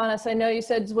 And Johannes, I know you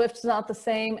said Zwift's not the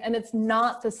same, and it's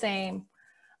not the same.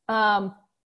 But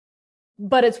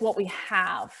it's what we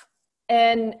have.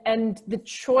 And the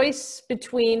choice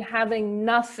between having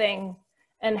nothing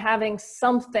and having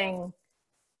something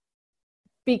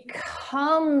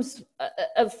becomes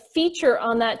a feature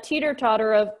on that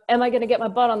teeter-totter of, am I going to get my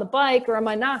butt on the bike or am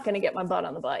I not going to get my butt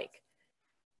on the bike?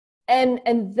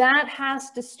 And that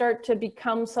has to start to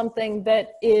become something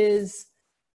that is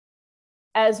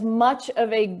as much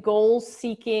of a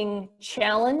goal-seeking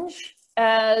challenge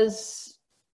as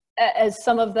as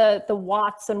some of the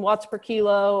watts and watts per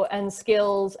kilo and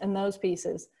skills and those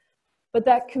pieces. But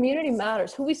that community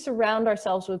matters. Who we surround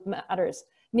ourselves with matters.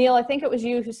 Neil, I think it was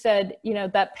you who said, you know,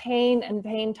 that pain and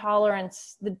pain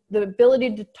tolerance, the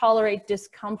ability to tolerate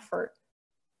discomfort.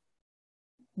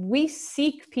 We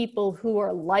seek people who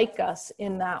are like us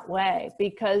in that way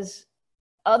because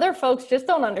other folks just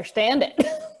don't understand it,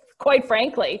 quite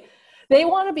frankly. They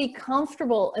want to be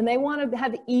comfortable and they want to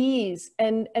have ease.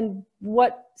 And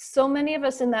what so many of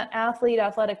us in that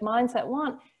athletic mindset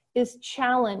want is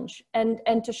challenge and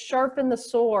to sharpen the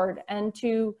sword and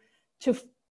to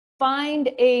find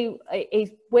a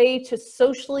way to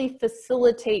socially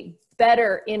facilitate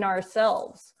better in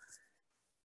ourselves.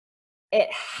 It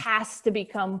has to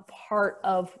become part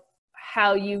of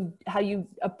how you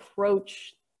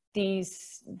approach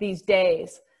these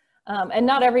days. And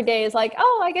not every day is like,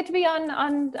 oh, I get to be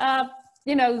on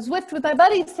you know, Zwift with my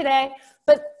buddies today,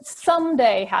 but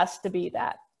someday has to be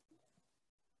that.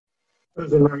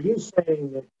 Susan, are you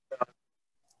saying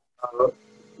that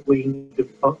we need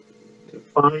to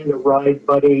find a ride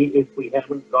buddy if we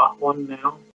haven't got one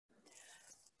now?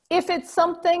 If it's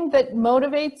something that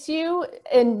motivates you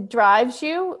and drives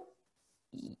you,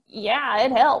 yeah,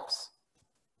 it helps.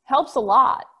 Helps a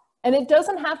lot. And it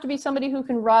doesn't have to be somebody who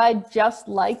can ride just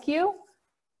like you.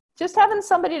 Just having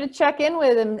somebody to check in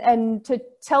with and to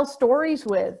tell stories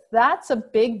with, that's a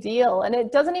big deal. And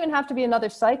it doesn't even have to be another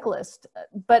cyclist,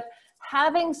 but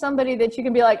having somebody that you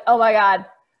can be like, oh my God,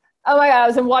 I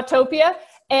was in Watopia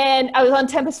and I was on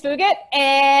Tempest Fugit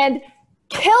and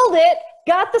killed it,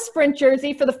 got the sprint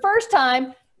jersey for the first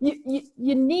time. You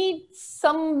need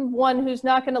someone who's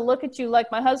not going to look at you like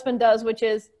my husband does, which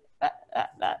is,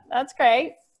 that's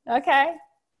great. Okay.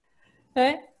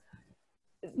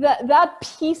 That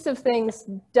piece of things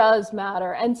does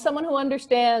matter. And someone who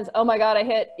understands, oh my God,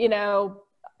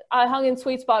 I hung in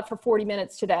sweet spot for 40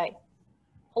 minutes today.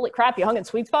 Holy crap, you hung in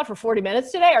sweet spot for 40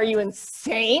 minutes today? Are you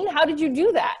insane? How did you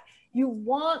do that? You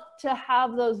want to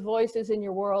have those voices in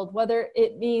your world, whether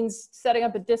it means setting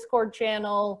up a Discord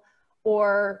channel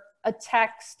or a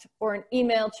text or an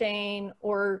email chain,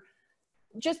 or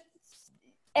just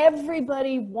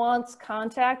everybody wants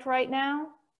contact right now.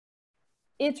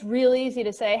 It's real easy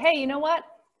to say, hey, you know what?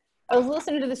 I was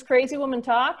listening to this crazy woman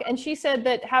talk and she said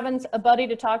that having a buddy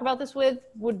to talk about this with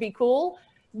would be cool.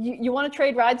 You want to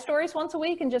trade ride stories once a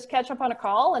week and just catch up on a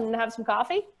call and have some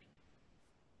coffee?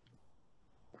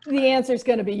 The answer is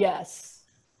going to be yes.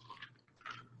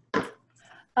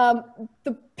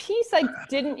 The piece I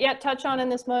didn't yet touch on in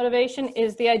this motivation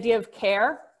is the idea of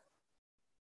care.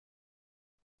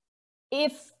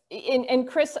 And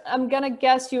Chris, I'm going to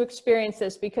guess you experienced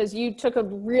this because you took a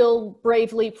real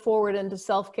brave leap forward into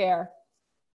self-care.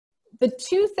 The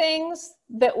two things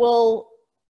that will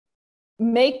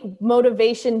make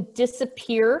motivation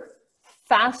disappear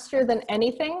faster than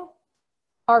anything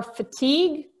are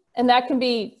fatigue, and that can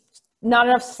be not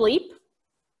enough sleep.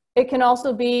 It can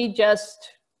also be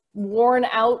just worn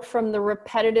out from the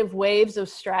repetitive waves of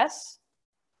stress.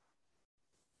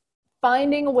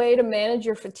 Finding a way to manage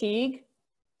your fatigue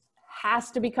has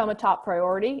to become a top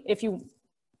priority if you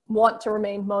want to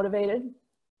remain motivated.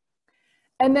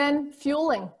 And then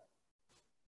fueling.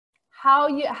 How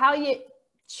you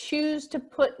choose to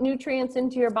put nutrients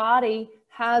into your body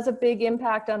has a big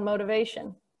impact on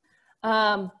motivation.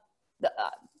 I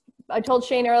told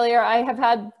Shane earlier, I have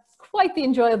had quite the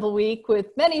enjoyable week with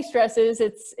many stresses.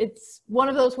 It's one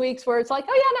of those weeks where it's like,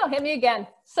 oh yeah, no, hit me again.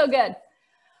 So good.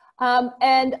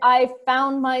 And I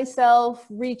found myself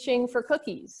reaching for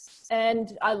cookies,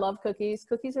 and I love cookies.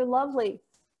 Cookies are lovely.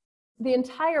 The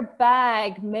entire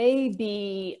bag may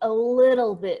be a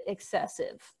little bit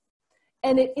excessive,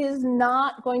 and it is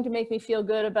not going to make me feel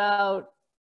good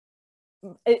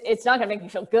it's not going to make me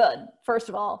feel good, first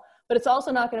of all, but it's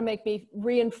also not going to make me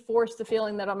reinforce the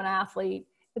feeling that I'm an athlete.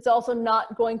 It's also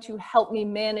not going to help me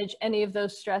manage any of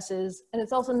those stresses. And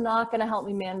it's also not going to help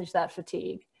me manage that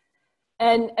fatigue.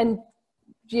 And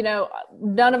you know,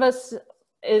 none of us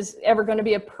is ever going to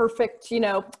be a perfect,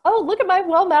 oh, look at my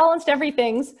well-balanced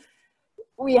everythings.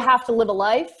 We have to live a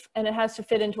life and it has to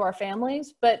fit into our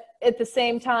families. But at the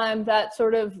same time, that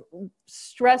sort of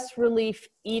stress relief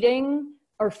eating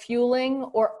or fueling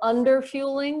or under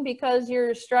fueling because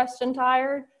you're stressed and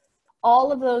tired,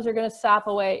 all of those are going to sap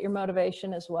away at your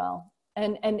motivation as well.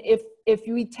 And if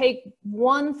we take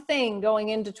one thing going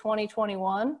into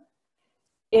 2021,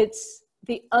 it's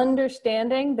the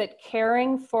understanding that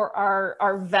caring for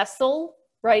our vessel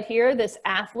right here, this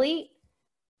athlete,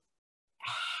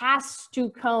 has to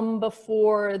come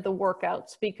before the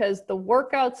workouts, because the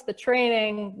workouts, the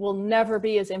training will never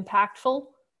be as impactful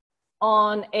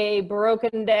on a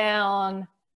broken down,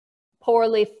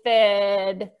 poorly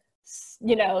fed,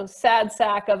 you know, sad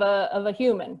sack of a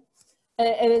human.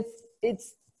 And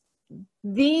it's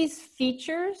these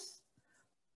features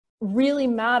really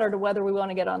matter to whether we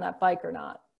want to get on that bike or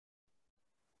not.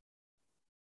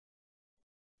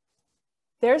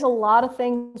 There's a lot of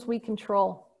things we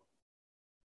control.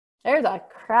 There's a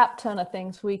crap ton of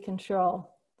things we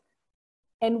control.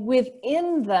 And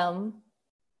within them,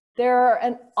 there are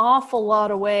an awful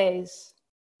lot of ways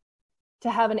to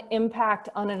have an impact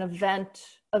on an event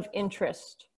of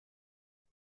interest.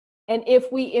 And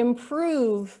if we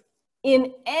improve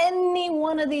in any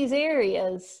one of these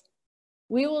areas,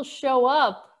 we will show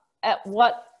up at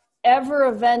whatever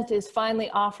event is finally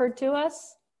offered to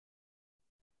us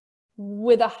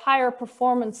with a higher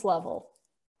performance level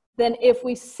than if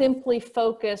we simply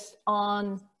focus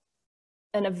on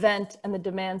an event and the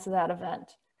demands of that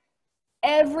event.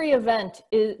 Every event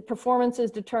performance is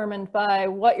determined by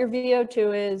what your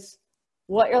VO2 is,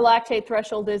 what your lactate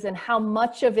threshold is, and how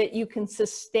much of it you can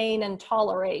sustain and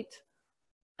tolerate.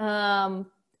 And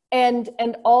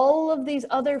all of these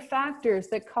other factors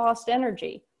that cost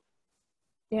energy.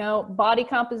 You know, body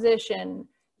composition,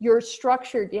 your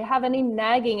structure, do you have any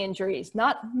nagging injuries?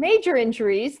 Not major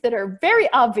injuries that are very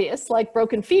obvious, like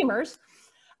broken femurs,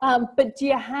 but do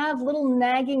you have little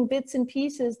nagging bits and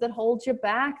pieces that hold you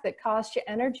back, that cost you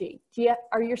energy?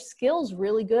 Are your skills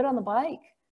really good on the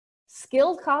bike?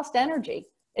 Skills cost energy.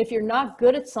 If you're not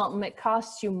good at something, it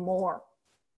costs you more.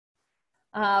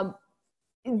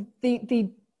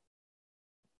 The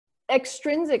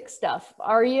extrinsic stuff,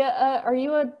 are you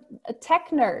a tech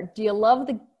nerd? Do you love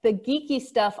the geeky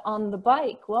stuff on the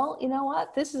bike? Well, you know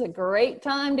what? This is a great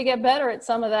time to get better at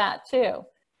some of that too.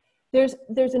 There's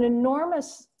an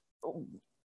enormous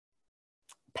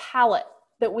palette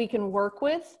that we can work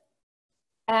with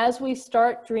as we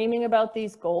start dreaming about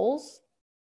these goals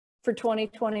for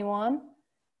 2021.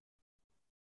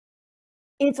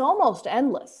 It's almost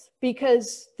endless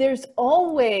because there's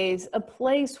always a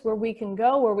place where we can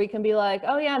go where we can be like,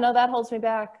 oh yeah, no, that holds me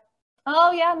back.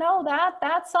 Oh yeah, no,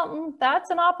 that's something,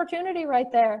 that's an opportunity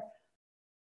right there.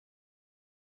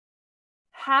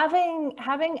 Having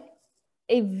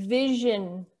a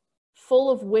vision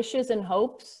full of wishes and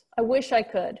hopes, I wish I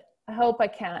could. I hope I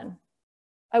can.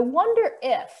 I wonder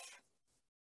if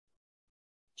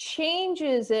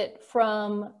changes it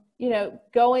from, you know,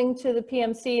 going to the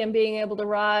PMC and being able to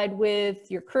ride with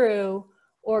your crew,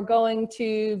 or going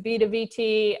to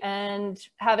B2VT and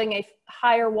having a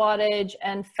higher wattage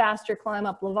and faster climb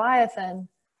up Leviathan.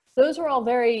 Those are all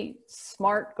very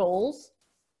smart goals,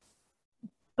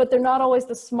 but they're not always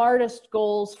the smartest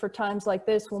goals for times like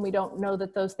this when we don't know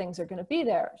that those things are going to be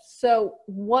there. So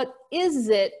what is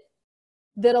it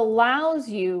that allows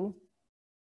you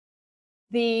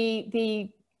the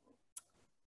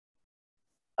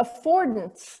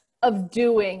affordance of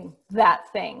doing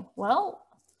that thing? Well,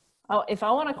 if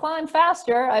I want to climb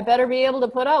faster, I better be able to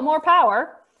put out more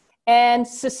power and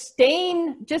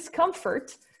sustain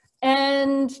discomfort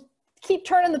and keep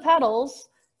turning the pedals.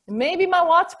 Maybe my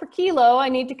watts per kilo I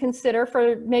need to consider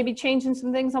for maybe changing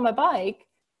some things on my bike.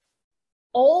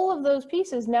 All of those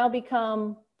pieces now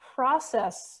become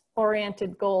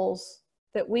process-oriented goals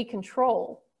that we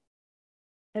control.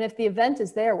 And if the event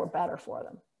is there, we're better for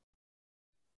them.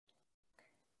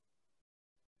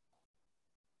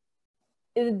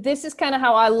 This is kind of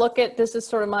how I look at this, is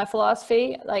sort of my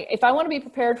philosophy. Like, if I want to be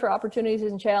prepared for opportunities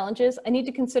and challenges, I need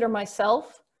to consider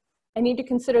myself. I need to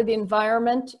consider the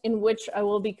environment in which I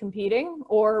will be competing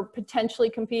or potentially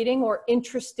competing or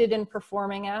interested in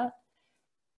performing at,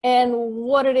 and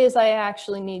what it is I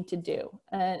actually need to do.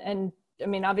 And I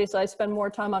mean, obviously I spend more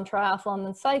time on triathlon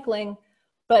than cycling,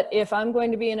 but if I'm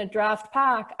going to be in a draft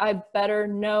pack, I better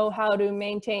know how to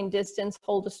maintain distance,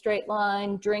 hold a straight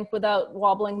line, drink without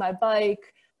wobbling my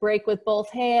bike, brake with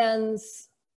both hands,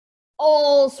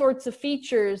 all sorts of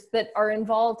features that are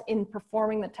involved in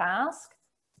performing the task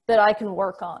that I can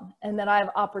work on, and that I have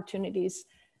opportunities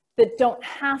that don't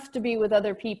have to be with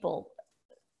other people,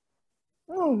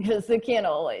 because they can't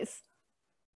always.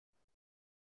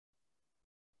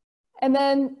 And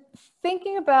then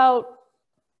thinking about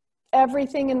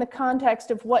everything in the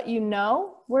context of what you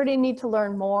know. Where do you need to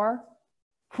learn more?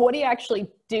 What do you actually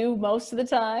do most of the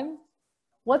time?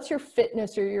 What's your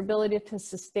fitness or your ability to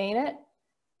sustain it?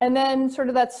 And then sort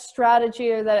of that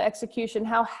strategy or that execution,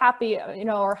 how happy, you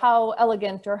know, or how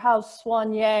elegant or how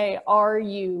soigné are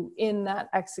you in that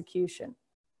execution?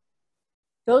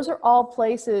 Those are all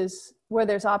places where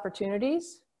there's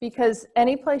opportunities, because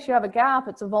any place you have a gap,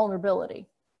 it's a vulnerability.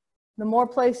 The more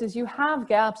places you have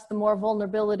gaps, the more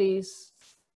vulnerabilities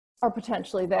are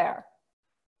potentially there.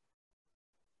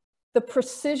 the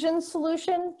precision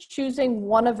solution, choosing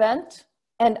one event,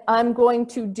 and I'm going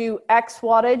to do X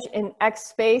wattage in X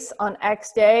space on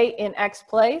X day in X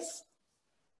place.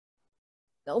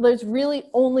 There's really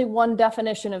only one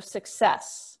definition of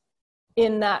success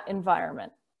in that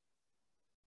environment.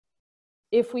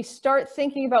 If we start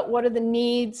thinking about what are the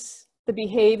needs, the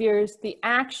behaviors, the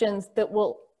actions that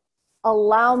will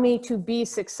allow me to be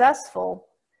successful,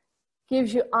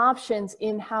 gives you options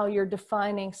in how you're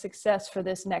defining success for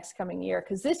this next coming year.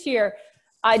 Because this year,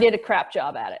 I did a crap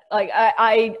job at it. Like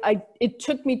it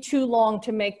took me too long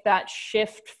to make that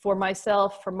shift for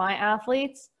myself, for my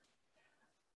athletes.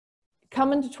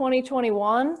 Coming to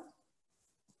 2021,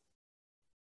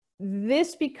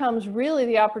 this becomes really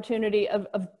the opportunity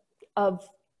of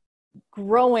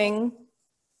growing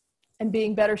and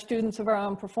being better students of our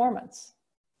own performance.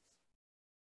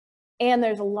 And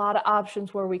there's a lot of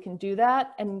options where we can do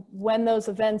that. And when those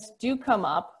events do come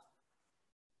up,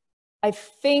 I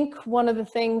think one of the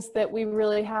things that we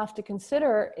really have to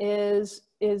consider is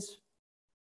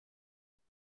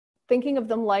thinking of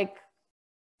them like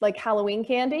Halloween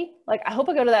candy. Like, I hope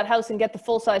I go to that house and get the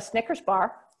full-size Snickers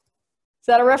bar. Is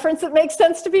that a reference that makes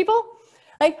sense to people?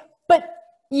 Like, but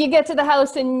you get to the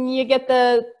house and you get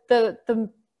the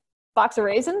box of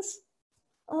raisins.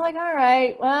 I'm like, all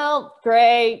right, well,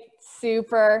 great,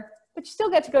 super. But you still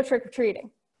get to go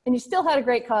trick-or-treating. And you still had a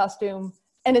great costume.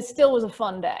 And it still was a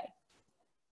fun day.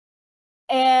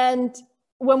 And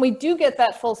when we do get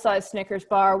that full-size Snickers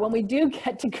bar, when we do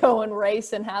get to go and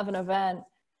race and have an event,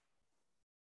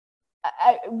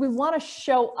 we want to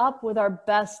show up with our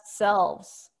best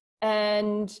selves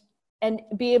and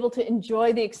be able to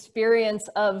enjoy the experience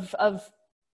of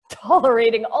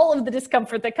tolerating all of the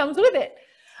discomfort that comes with it.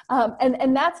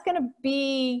 And that's going to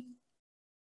be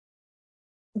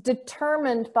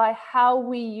determined by how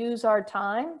we use our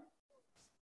time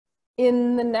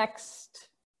in the next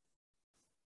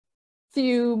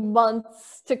few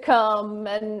months to come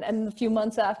and the few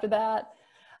months after that.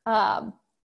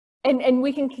 And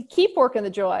we can keep working the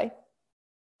joy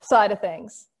side of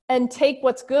things and take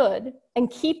what's good and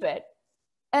keep it.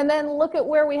 And then look at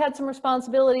where we had some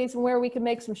responsibilities and where we can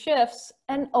make some shifts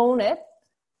and own it.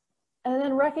 And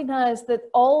then recognize that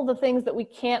all the things that we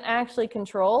can't actually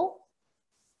control,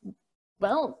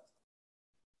 well,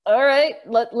 all right,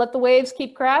 let the waves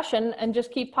keep crashing and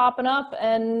just keep popping up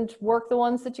and work the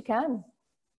ones that you can.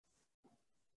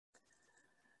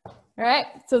 All right,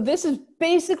 so this is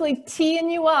basically teeing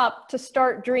you up to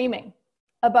start dreaming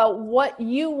about what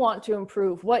you want to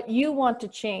improve, what you want to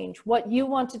change, what you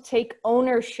want to take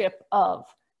ownership of,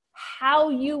 how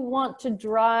you want to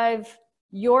drive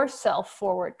yourself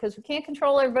forward, because we can't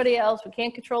control everybody else, we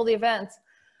can't control the events,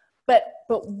 but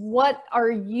what are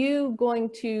you going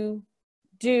to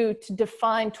do to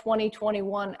define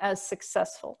 2021 as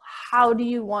successful? How do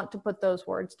you want to put those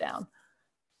words down?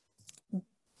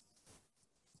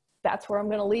 That's where I'm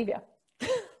going to leave you.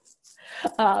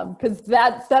 Because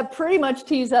that pretty much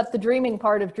tees up the dreaming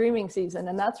part of dreaming season.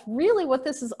 And that's really what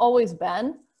this has always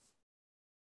been,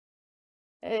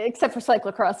 except for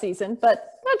cyclocross season,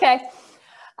 but okay.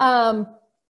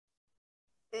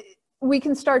 We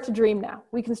can start to dream now.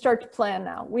 We can start to plan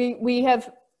now. We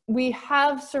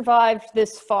have survived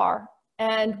this far,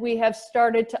 and we have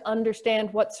started to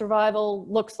understand what survival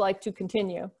looks like to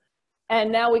continue. And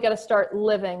now we got to start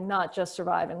living, not just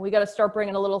surviving. We got to start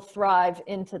bringing a little thrive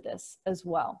into this as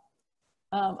well.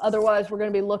 Otherwise, we're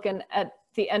going to be looking at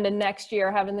the end of next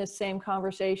year, having this same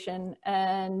conversation,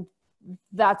 and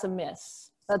that's a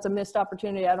miss. That's a missed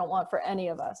opportunity I don't want for any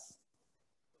of us.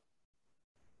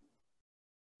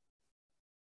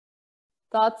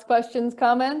 Thoughts, questions,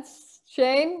 comments?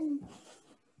 Shane?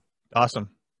 Awesome.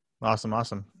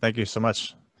 Thank you so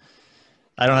much.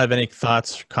 I don't have any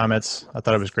thoughts, comments. I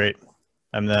thought it was great.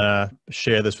 I'm going to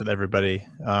share this with everybody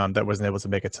that wasn't able to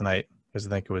make it tonight, because I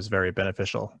think it was very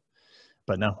beneficial.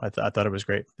 But no, I thought it was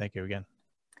great. Thank you again.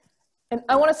 And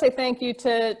I want to say thank you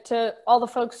to all the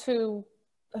folks who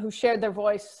shared their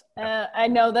voice. I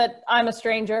know that I'm a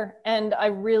stranger, and I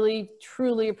really,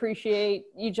 truly appreciate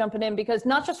you jumping in, because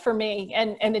not just for me,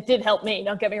 and it did help me,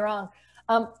 don't get me wrong,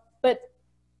 but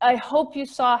I hope you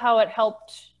saw how it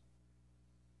helped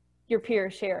your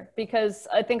peers here, because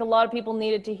I think a lot of people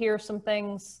needed to hear some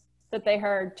things that they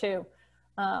heard too.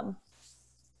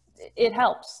 It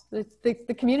helps.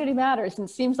 The community matters, and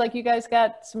it seems like you guys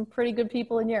got some pretty good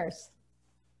people in yours.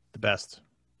 The best.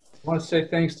 I want to say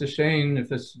thanks to Shane. If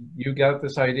you got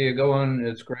this idea going,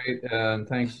 it's great. And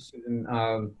thanks.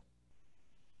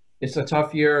 It's a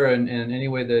tough year, and any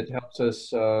way that helps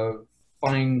us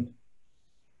find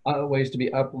ways to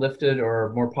be uplifted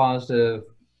or more positive,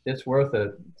 it's worth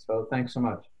it. So thanks so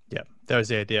much. Yeah, that was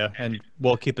the idea, and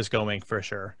we'll keep this going for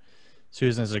sure.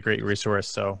 Susan is a great resource,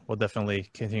 so we'll definitely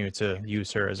continue to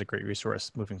use her as a great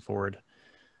resource moving forward,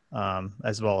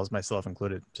 as well as myself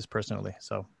included, just personally.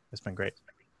 So it's been great.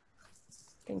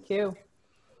 Thank you.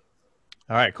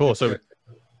 All right, cool. So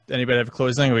anybody have a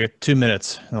closing? We got 2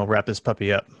 minutes, and we'll wrap this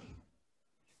puppy up.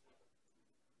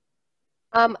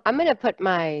 I'm going to put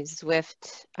my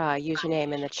Zwift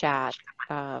username in the chat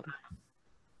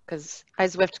because I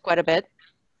Zwift quite a bit.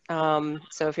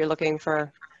 So if you're looking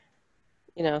for,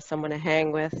 someone to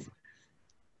hang with,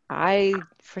 I,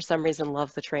 for some reason,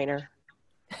 love the trainer.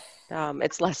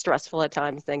 It's less stressful at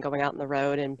times than going out on the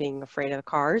road and being afraid of the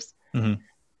cars.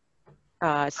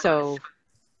 Mm-hmm. So,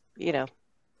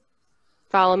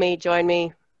 follow me, join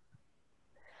me.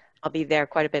 I'll be there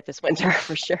quite a bit this winter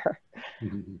for sure.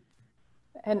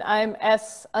 And I'm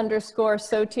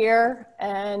S_Sotir,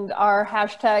 and our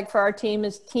hashtag for our team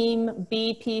is Team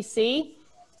BPC.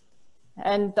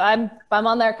 And I'm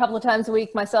on there a couple of times a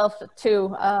week myself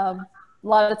too. A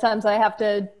lot of times I have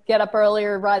to get up early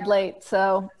or ride late,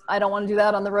 so I don't want to do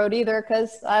that on the road either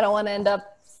because I don't want to end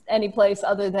up any place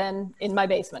other than in my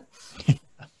basement.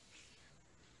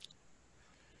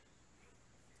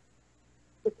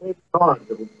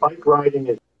 The bike riding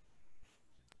is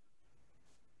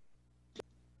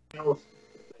hills.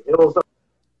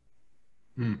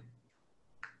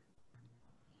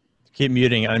 Keep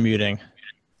muting, unmuting.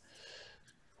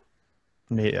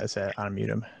 Maybe I said unmute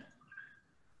him.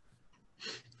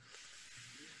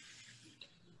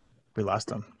 We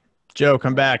lost him. Joe,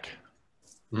 come back.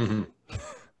 Mm-hmm.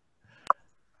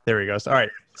 There he goes. All right.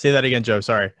 Say that again, Joe.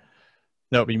 Sorry.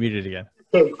 Nope, you muted again.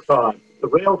 Cape Cod. The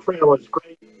rail trail is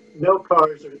great. No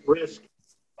cars are at risk.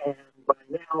 And by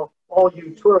now, all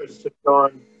you tourists have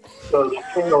gone, so the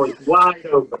trail is wide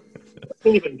open.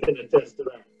 Stephen can attest to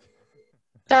that.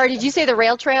 Sorry, did you say the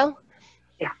rail trail?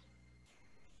 Yeah.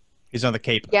 He's on the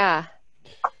Cape. Yeah.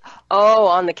 Oh,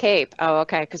 on the Cape. Oh,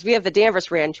 okay. Because we have the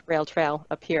Danvers rail trail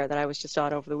up here that I was just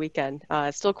on over the weekend.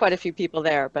 Still quite a few people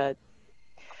there, but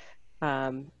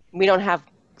we don't have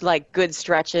like good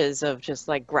stretches of just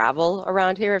like gravel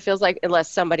around here. It feels like, unless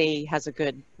somebody has a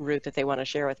good route that they want to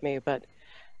share with me, but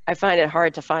I find it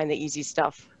hard to find the easy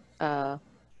stuff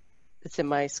that's in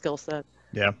my skill set.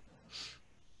 Yeah.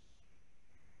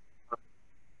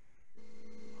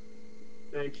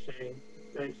 Thanks, Shane.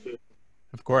 Thanks, Susan.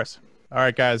 Of course. All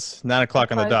right, guys. 9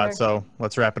 o'clock on the dot, so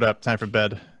let's wrap it up. Time for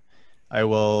bed. I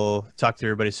will talk to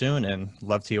everybody soon, and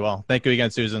love to you all. Thank you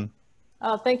again, Susan.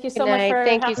 Oh, thank you so Good much night. for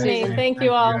Thank you, having me. Susan. Thank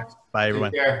you all. Bye,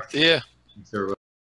 everyone. Take care. Yeah. Thanks, everybody.